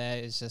from there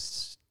is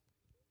just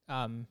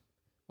well,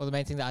 the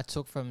main thing that I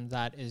took from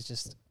that is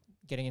just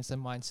getting into the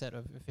mindset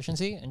of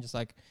efficiency and just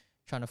like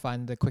trying to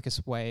find the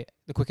quickest,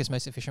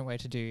 most efficient way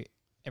to do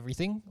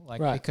everything.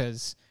 Like Right.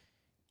 because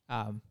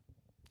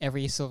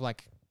every sort of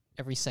like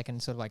every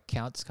second sort of like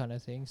counts kind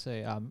of thing. So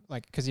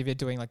like because if you're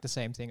doing like the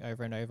same thing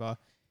over and over,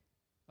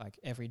 like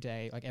every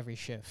day, like every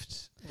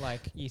shift,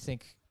 like you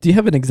think. Do you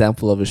have an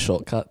example of a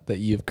shortcut that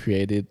you've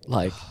created?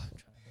 Like,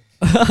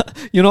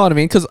 you know what I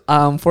mean? Because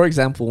for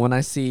example, when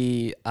I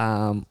see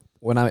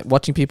when I'm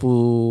watching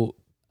people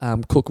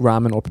cook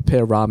ramen or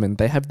prepare ramen,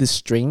 they have this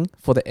string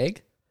for the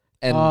egg,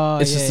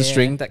 and it's just a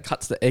string that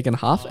cuts the egg in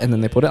half, and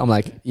then they put it. I'm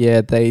like,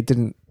 yeah, they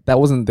didn't. That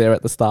wasn't there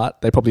at the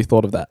start. They probably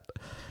thought of that.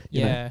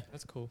 you know? Yeah,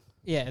 That's cool.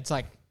 yeah, it's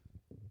like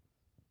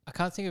I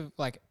can't think of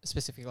like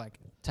specific like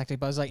tactic,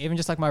 but it's like even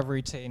just like my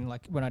routine,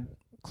 like when I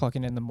clock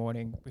in the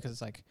morning, because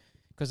it's like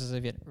because it's a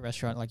Viet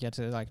restaurant, like you have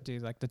to like do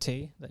like the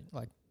tea,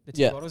 like the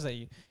tea Yeah. bottles that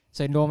you.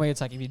 So normally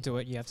it's like if you do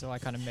it, you have to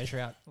like kind of measure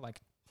out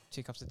like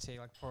 2 cups of tea,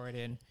 like pour it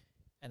in,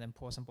 and then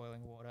pour some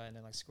boiling water, and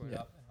then like screw it Yeah.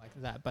 up and like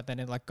that. But then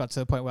it like got to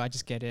the point where I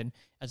just get in,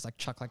 I just like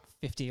chuck like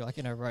 50 like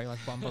in a row, like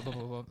bum bum bum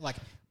bum, bum, like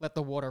let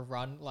the water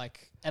run,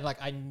 like and like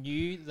I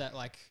knew that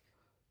like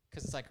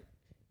because it's like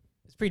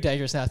it's pretty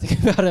dangerous now to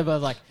think about it, but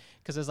like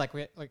because it's like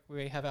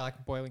we have our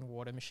like boiling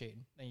water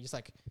machine, and you just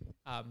like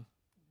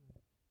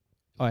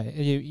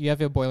you have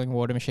your boiling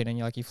water machine, and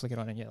you flick it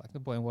on, and yeah, like the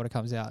boiling water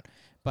comes out.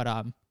 But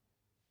I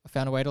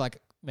found a way to like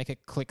make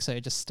it click so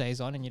it just stays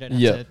on, and you don't have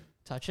Yeah. to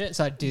touch it.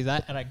 So I do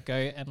that, and I go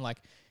and like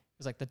it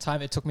was like the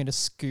time it took me to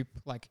scoop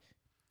like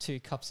 2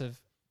 cups of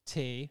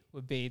tea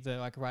would be the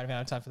like right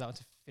amount of time for that one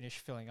to finish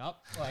filling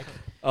up. Like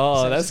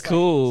Oh, So it's that's just like-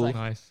 cool. it's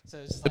Nice. so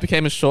it's just It like,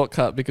 became a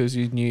shortcut because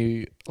you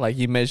knew, like,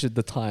 you measured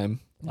the time.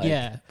 Like,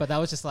 yeah, but that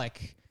was just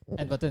like.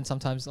 But then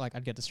sometimes like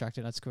I'd get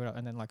distracted, I'd screw it up,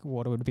 and then like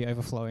water would be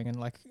overflowing and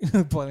like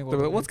boiling water.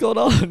 Like, would what's be- going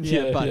on?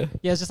 yeah, but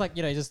yeah, it's just like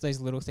just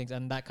those little things,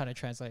 and that kind of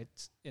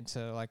translates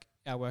into like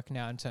our work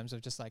now in terms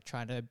of just like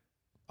trying to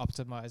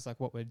optimize like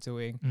what we're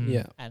doing,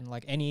 Yeah. and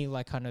like any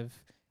like kind of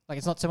like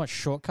it's not so much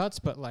shortcuts,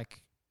 but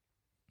like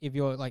if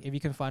you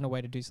can find a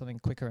way to do something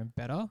quicker and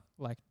better,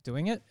 like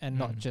doing it and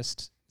not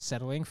just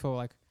settling for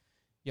like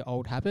your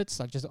old habits,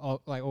 like just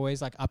like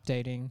always like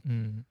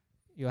updating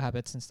your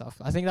habits and stuff.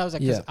 I think that was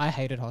like 'cause Yeah. I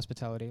hated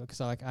hospitality because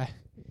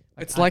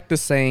It's like the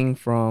saying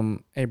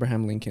from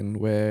Abraham Lincoln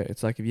where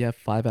it's like if you have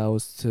 5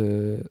 hours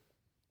to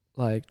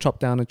like chop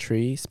down a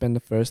tree, spend the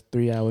first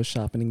 3 hours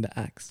sharpening the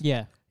axe.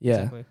 yeah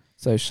Yeah.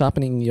 So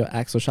sharpening your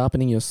axe or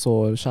sharpening your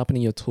sword,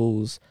 sharpening your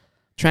tools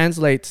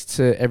translates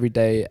to every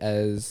day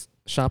as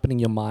sharpening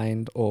your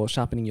mind or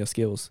sharpening your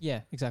skills.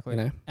 yeah exactly.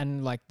 You know?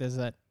 And like there's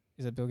that,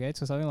 is it Bill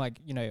Gates or something, like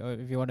or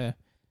if you want to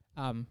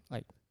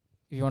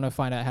if you want to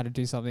find out how to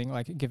do something,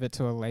 like give it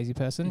to a lazy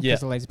person, because Yeah.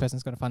 the lazy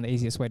person's going to find the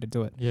easiest way to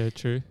do it. Yeah,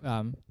 true.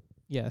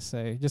 Yeah,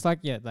 so just like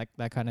like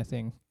that kind of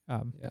thing.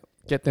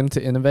 Get them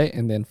to innovate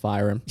and then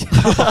fire them.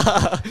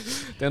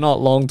 They're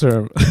not long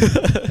term.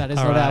 That is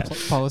not our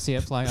Alright. policy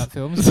at Flying Up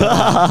Films.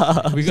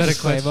 but, We got a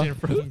disclaimer. question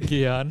from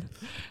Gian.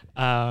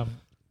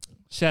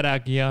 Shout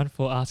out Gian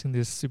for asking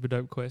this super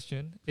dope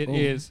question. It Ooh.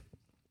 is,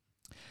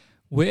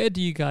 where do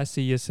you guys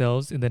see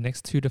yourselves in the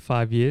next 2 to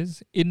 5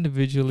 years,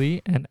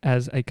 individually and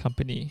as a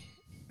company?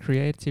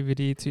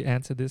 Creativity to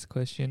answer this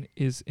question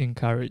is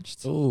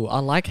encouraged. Oh, I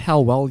like how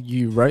well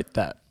you wrote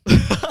that.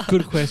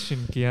 Good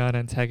question, Gian.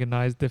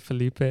 Antagonized the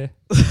Felipe.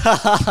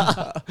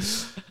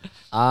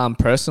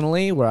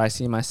 Personally, where I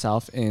see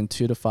myself in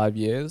 2 to 5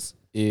 years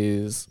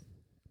is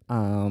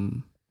a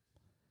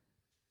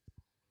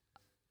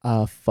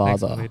Thanks,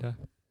 father. Melita.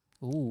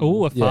 Ooh.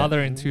 Oh, a Yeah.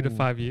 father in 2 to Ooh.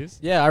 5 years.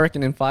 Yeah, I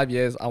reckon in 5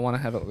 years I want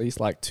to have at least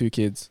like 2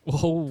 kids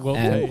Oh,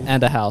 okay.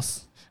 and a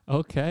house.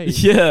 Okay.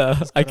 Yeah,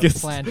 I Got it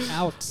guess. planned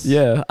out.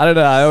 Yeah, I don't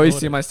know. I always see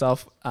Sorted.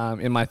 myself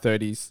in my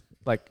 30s,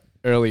 like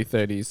early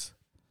 30s.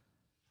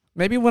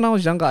 Maybe when I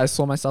was younger, I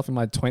saw myself in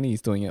my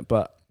 20s doing it,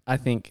 but I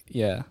think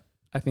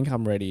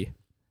I'm ready.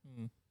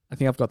 Mm. I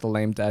think I've got the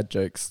lame dad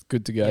jokes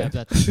good to go. Yeah,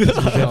 that's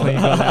definitely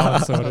got that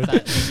one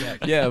sorted. Yeah.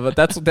 Yeah, but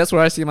that's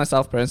where I see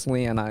myself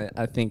personally, and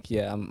I think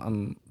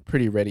I'm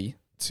pretty ready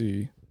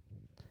to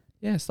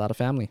start a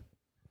family.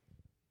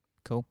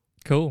 Cool.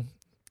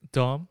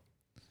 Dom,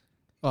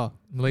 Oh,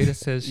 Melita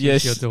says she's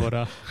Yes. your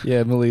daughter.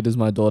 Yeah, Melita's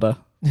my daughter.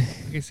 You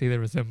can see the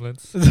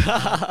resemblance.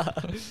 yeah.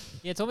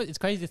 It's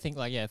crazy to think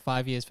like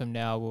 5 years from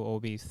now we'll all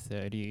be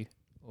 30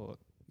 or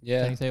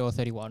Yeah. turning 30 or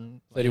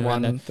 31. like,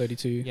 around 31,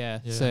 32. Yeah.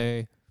 Yeah.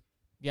 So,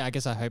 yeah, I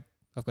guess I hope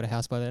I've got a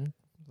house by then.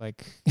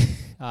 Like,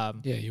 Yeah,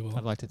 you will.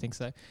 I'd like to think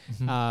so.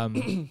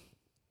 Mhm.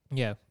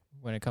 Yeah,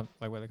 when it comes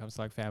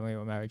to like family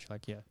or marriage,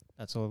 like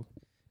that's all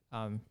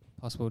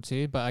possible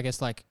too. But I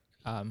guess like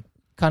kind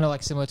of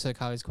like similar to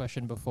Kylie's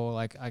question before,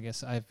 like I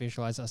guess I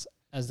visualize us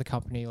as the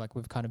company, like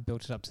we've kind of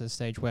built it up to the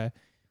stage where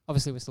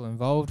obviously we're still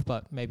involved,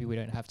 but maybe we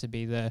don't have to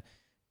be there,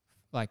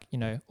 like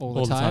all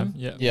the time.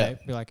 Yeah. Yeah. You know,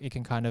 be like it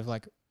can kind of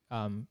like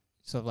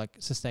sort of like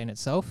sustain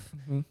itself,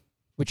 Mhm.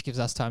 which gives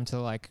us time to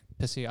like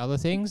pursue other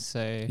things.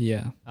 So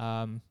Yeah.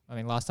 I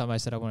mean, last time I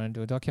said I wanted to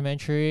do a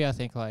documentary. I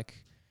think like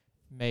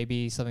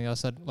maybe something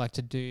else I'd like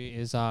to do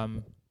is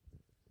I've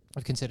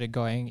considered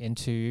going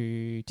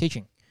into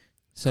teaching,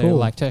 so Cool.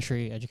 like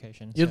tertiary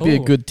education. You'd so, be a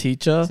Cool. good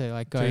teacher. so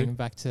like going Dude.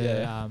 back to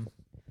Yeah.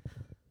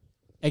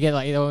 again,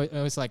 like it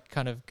always like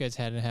kind of goes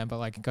hand in hand, but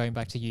like going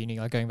back to uni,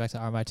 like going back to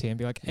RMIT and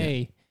be like, Yeah.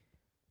 hey,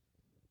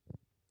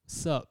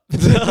 what's up?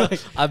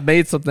 I've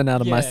made something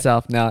out of Yeah.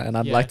 myself now, and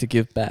I'd Yeah. like to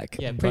give back.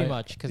 Yeah, pretty Right.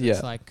 much, because Yeah.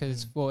 it's like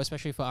well,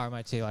 especially for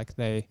RMIT, like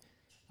they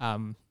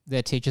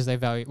their teachers, they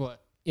value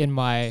in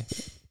my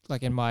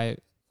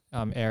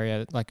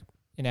area, like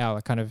in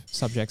our kind of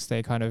subjects,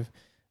 they kind of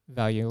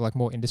value like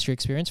more industry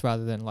experience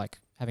rather than like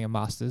having a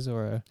master's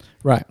or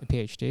Right. a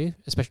PhD,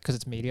 especially because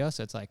it's media.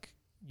 So it's like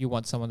you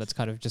want someone that's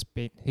kind of just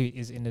who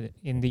is in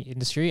the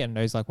industry and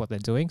knows like what they're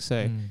doing.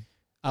 So Mm.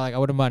 I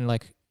wouldn't mind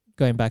like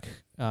going back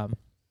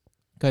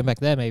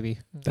there maybe.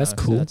 That's So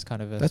cool. that's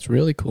kind of That's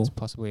really cool. that's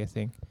possibly a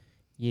thing.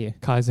 Yeah.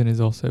 Kaizen is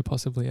also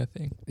possibly a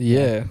thing.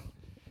 Yeah.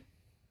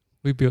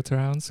 We built our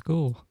own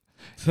school.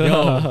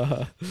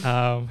 Yo.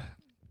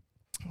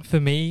 For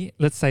me,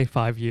 let's say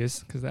 5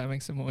 years, because that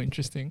makes it more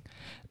interesting.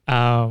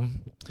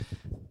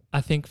 I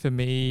think for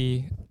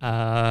me,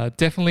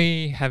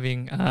 definitely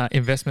having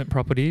investment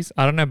properties.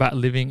 I don't know about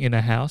living in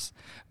a house,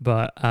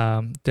 but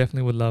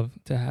definitely would love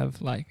to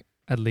have like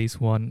at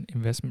least one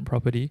investment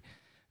property,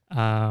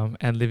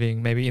 and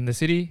living maybe in the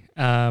city,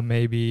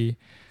 maybe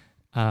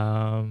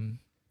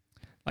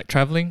like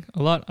traveling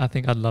a lot. I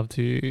think I'd love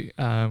to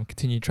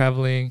continue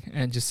traveling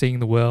and just seeing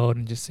the world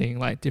and just seeing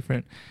like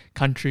different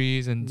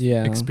countries and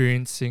Yeah.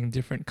 experiencing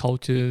different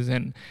cultures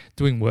and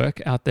doing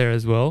work out there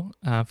as well.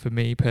 For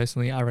me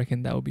personally, I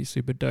reckon that would be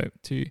super dope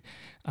to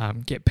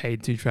get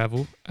paid to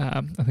travel.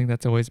 I think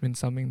that's always been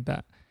something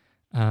that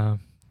I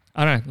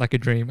don't know, like a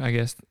dream, I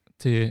guess,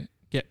 to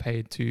get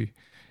paid to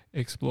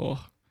explore.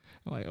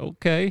 I'm like,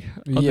 okay,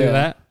 I'll do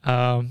that.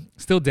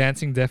 Still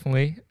dancing,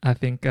 definitely. I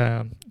think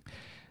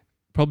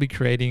probably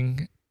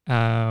creating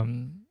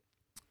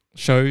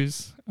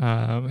shows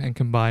and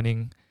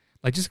combining,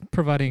 like just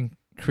providing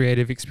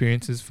creative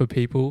experiences for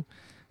people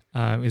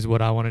is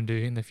what I want to do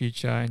in the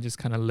future, and just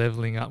kind of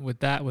leveling up with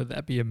that, whether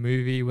that be a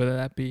movie, whether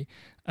that be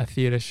a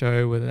theatre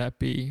show, whether that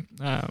be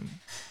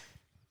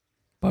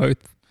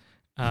both.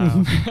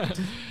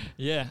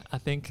 Yeah, I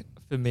think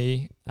for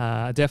me,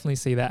 I definitely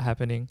see that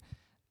happening.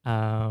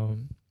 I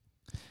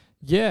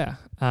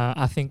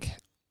think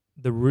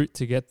the route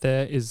to get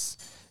there is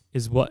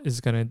what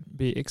is going to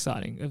be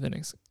exciting over the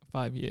next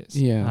 5 years.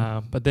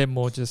 Yeah. But they're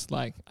more just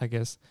like, I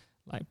guess,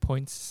 like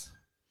points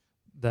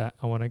that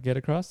I want to get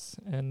across.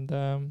 And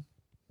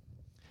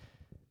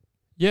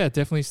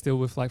definitely still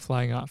with like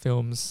Flying Art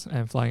Films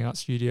and Flying Art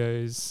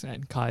Studios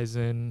and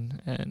Kaizen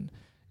and,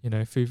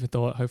 Food for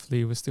Thought.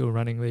 Hopefully we're still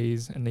running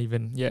these and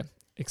even,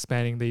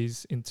 expanding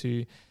these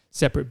into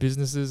separate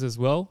businesses as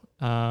well.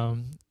 Cool.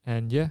 I'm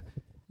going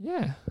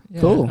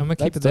to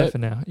keep That's it there dope. for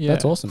now. Yeah.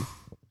 That's awesome.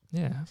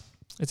 Yeah.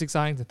 It's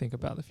exciting to think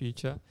about the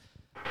future.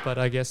 But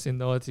I guess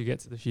in order to get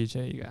to the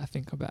future, you got to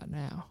think about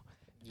now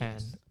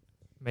and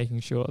making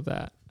sure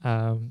that,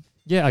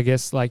 I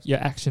guess like your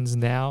actions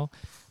now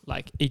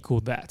like equal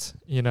that,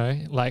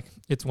 like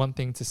it's one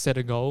thing to set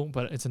a goal,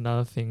 but it's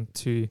another thing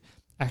to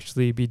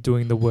actually be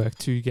doing the work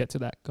to get to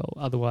that goal.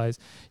 Otherwise,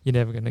 you're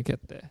never going to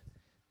get there.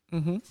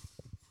 Mm-hmm.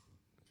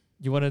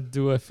 You want to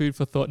do a Food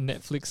for Thought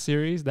Netflix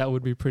series? That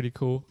would be pretty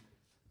cool.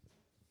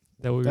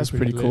 That's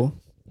pretty lit. cool.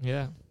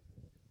 Yeah.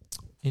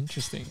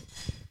 Interesting.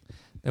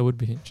 That would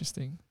be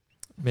interesting.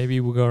 Maybe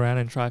we'll go around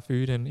and try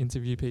food and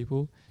interview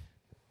people.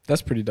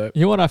 That's pretty dope.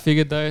 You know what I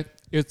figured though?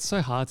 It's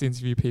so hard to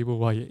interview people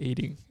while you're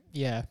eating.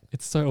 Yeah.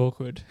 It's so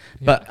awkward.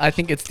 But I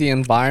think it's the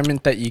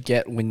environment that you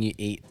get when you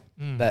eat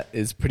Mm. that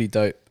is pretty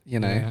dope,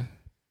 Yeah.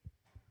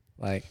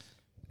 like,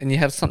 and you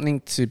have something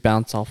to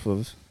bounce off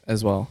of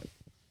as well.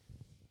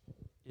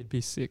 It'd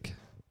be sick.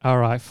 All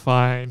right,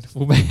 fine.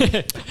 We'll make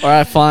All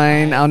right,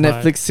 fine. Our Fine.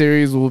 Netflix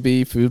series will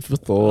be Food for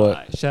Thought.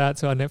 Alright, shout out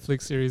to our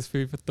Netflix series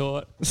Food for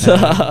Thought.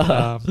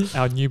 And,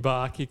 our new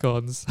bar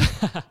kick-ons.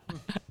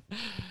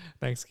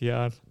 Thanks,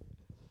 Kian.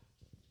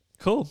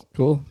 Cool.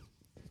 Cool.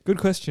 Good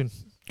question.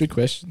 Good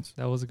questions.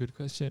 That was a good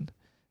question.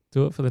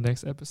 Do it for the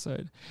next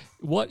episode.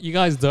 What you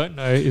guys don't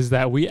know is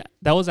that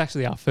that was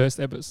actually our first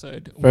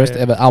episode. First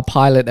where ever, our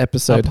pilot Our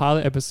episode.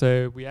 pilot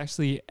episode, we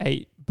actually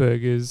ate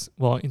burgers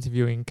while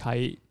interviewing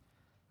Kait,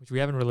 which we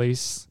haven't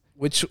released.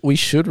 Which we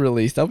should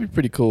release. That would be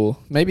pretty cool.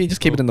 Maybe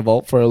just keep it in the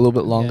vault for a little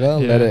bit longer.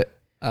 Yeah. Let it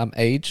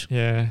age.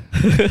 Yeah.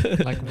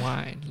 Like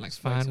wine, like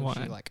Just wait fine till she,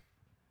 wine. like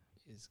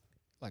is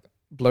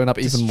Blown up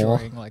even more.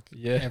 destroying, like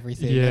Yeah.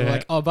 everything. Yeah. And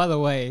like, oh, by the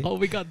way, Oh,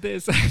 we got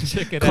this.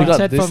 Check it We got out.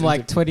 content this from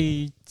like into-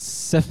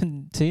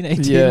 2017,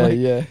 18. Yeah, like,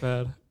 yeah.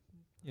 Bad.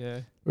 yeah.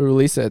 We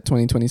released it at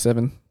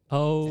 2027,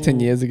 Oh, 10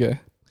 years ago.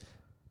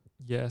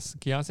 Yes,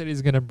 Kian said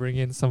he's gonna bring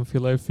in some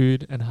philo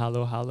food and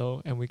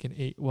halo, and we can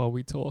eat while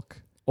we talk.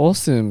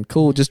 Awesome.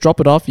 Cool. Just drop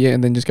it off, yeah,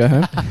 and then just go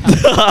home.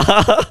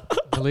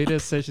 Melita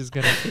says she's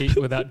gonna eat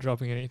without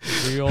dropping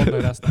anything. We all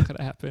know that's not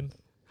gonna happen.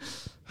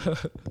 We're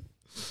gonna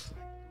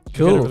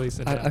Cool. release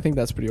it now. I think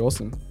that's pretty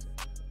awesome.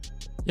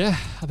 Yeah,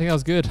 I think that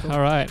was good. Cool. All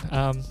right.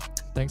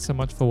 Thanks so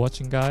much for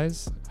watching,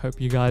 guys.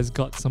 Hope you guys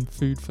got some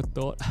food for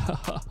thought.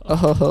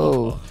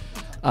 Oh,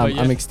 But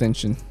yeah. I'm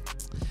extension.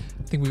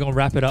 I think we're gonna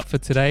wrap it up for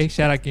today.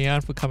 Shout out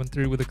Gian for coming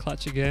through with a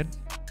clutch again.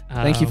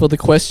 Thank you for the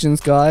questions,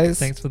 guys.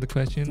 Thanks for the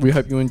question. We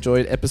hope you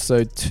enjoyed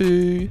episode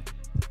 2,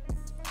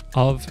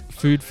 Of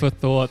Food for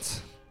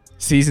Thought.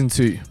 season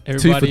 2.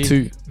 Everybody,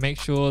 2 for 2. make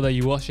sure that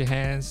you wash your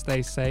hands,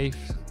 stay safe,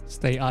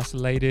 stay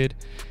isolated,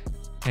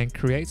 and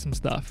create some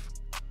stuff.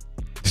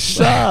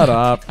 Shut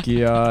up,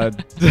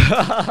 Kian.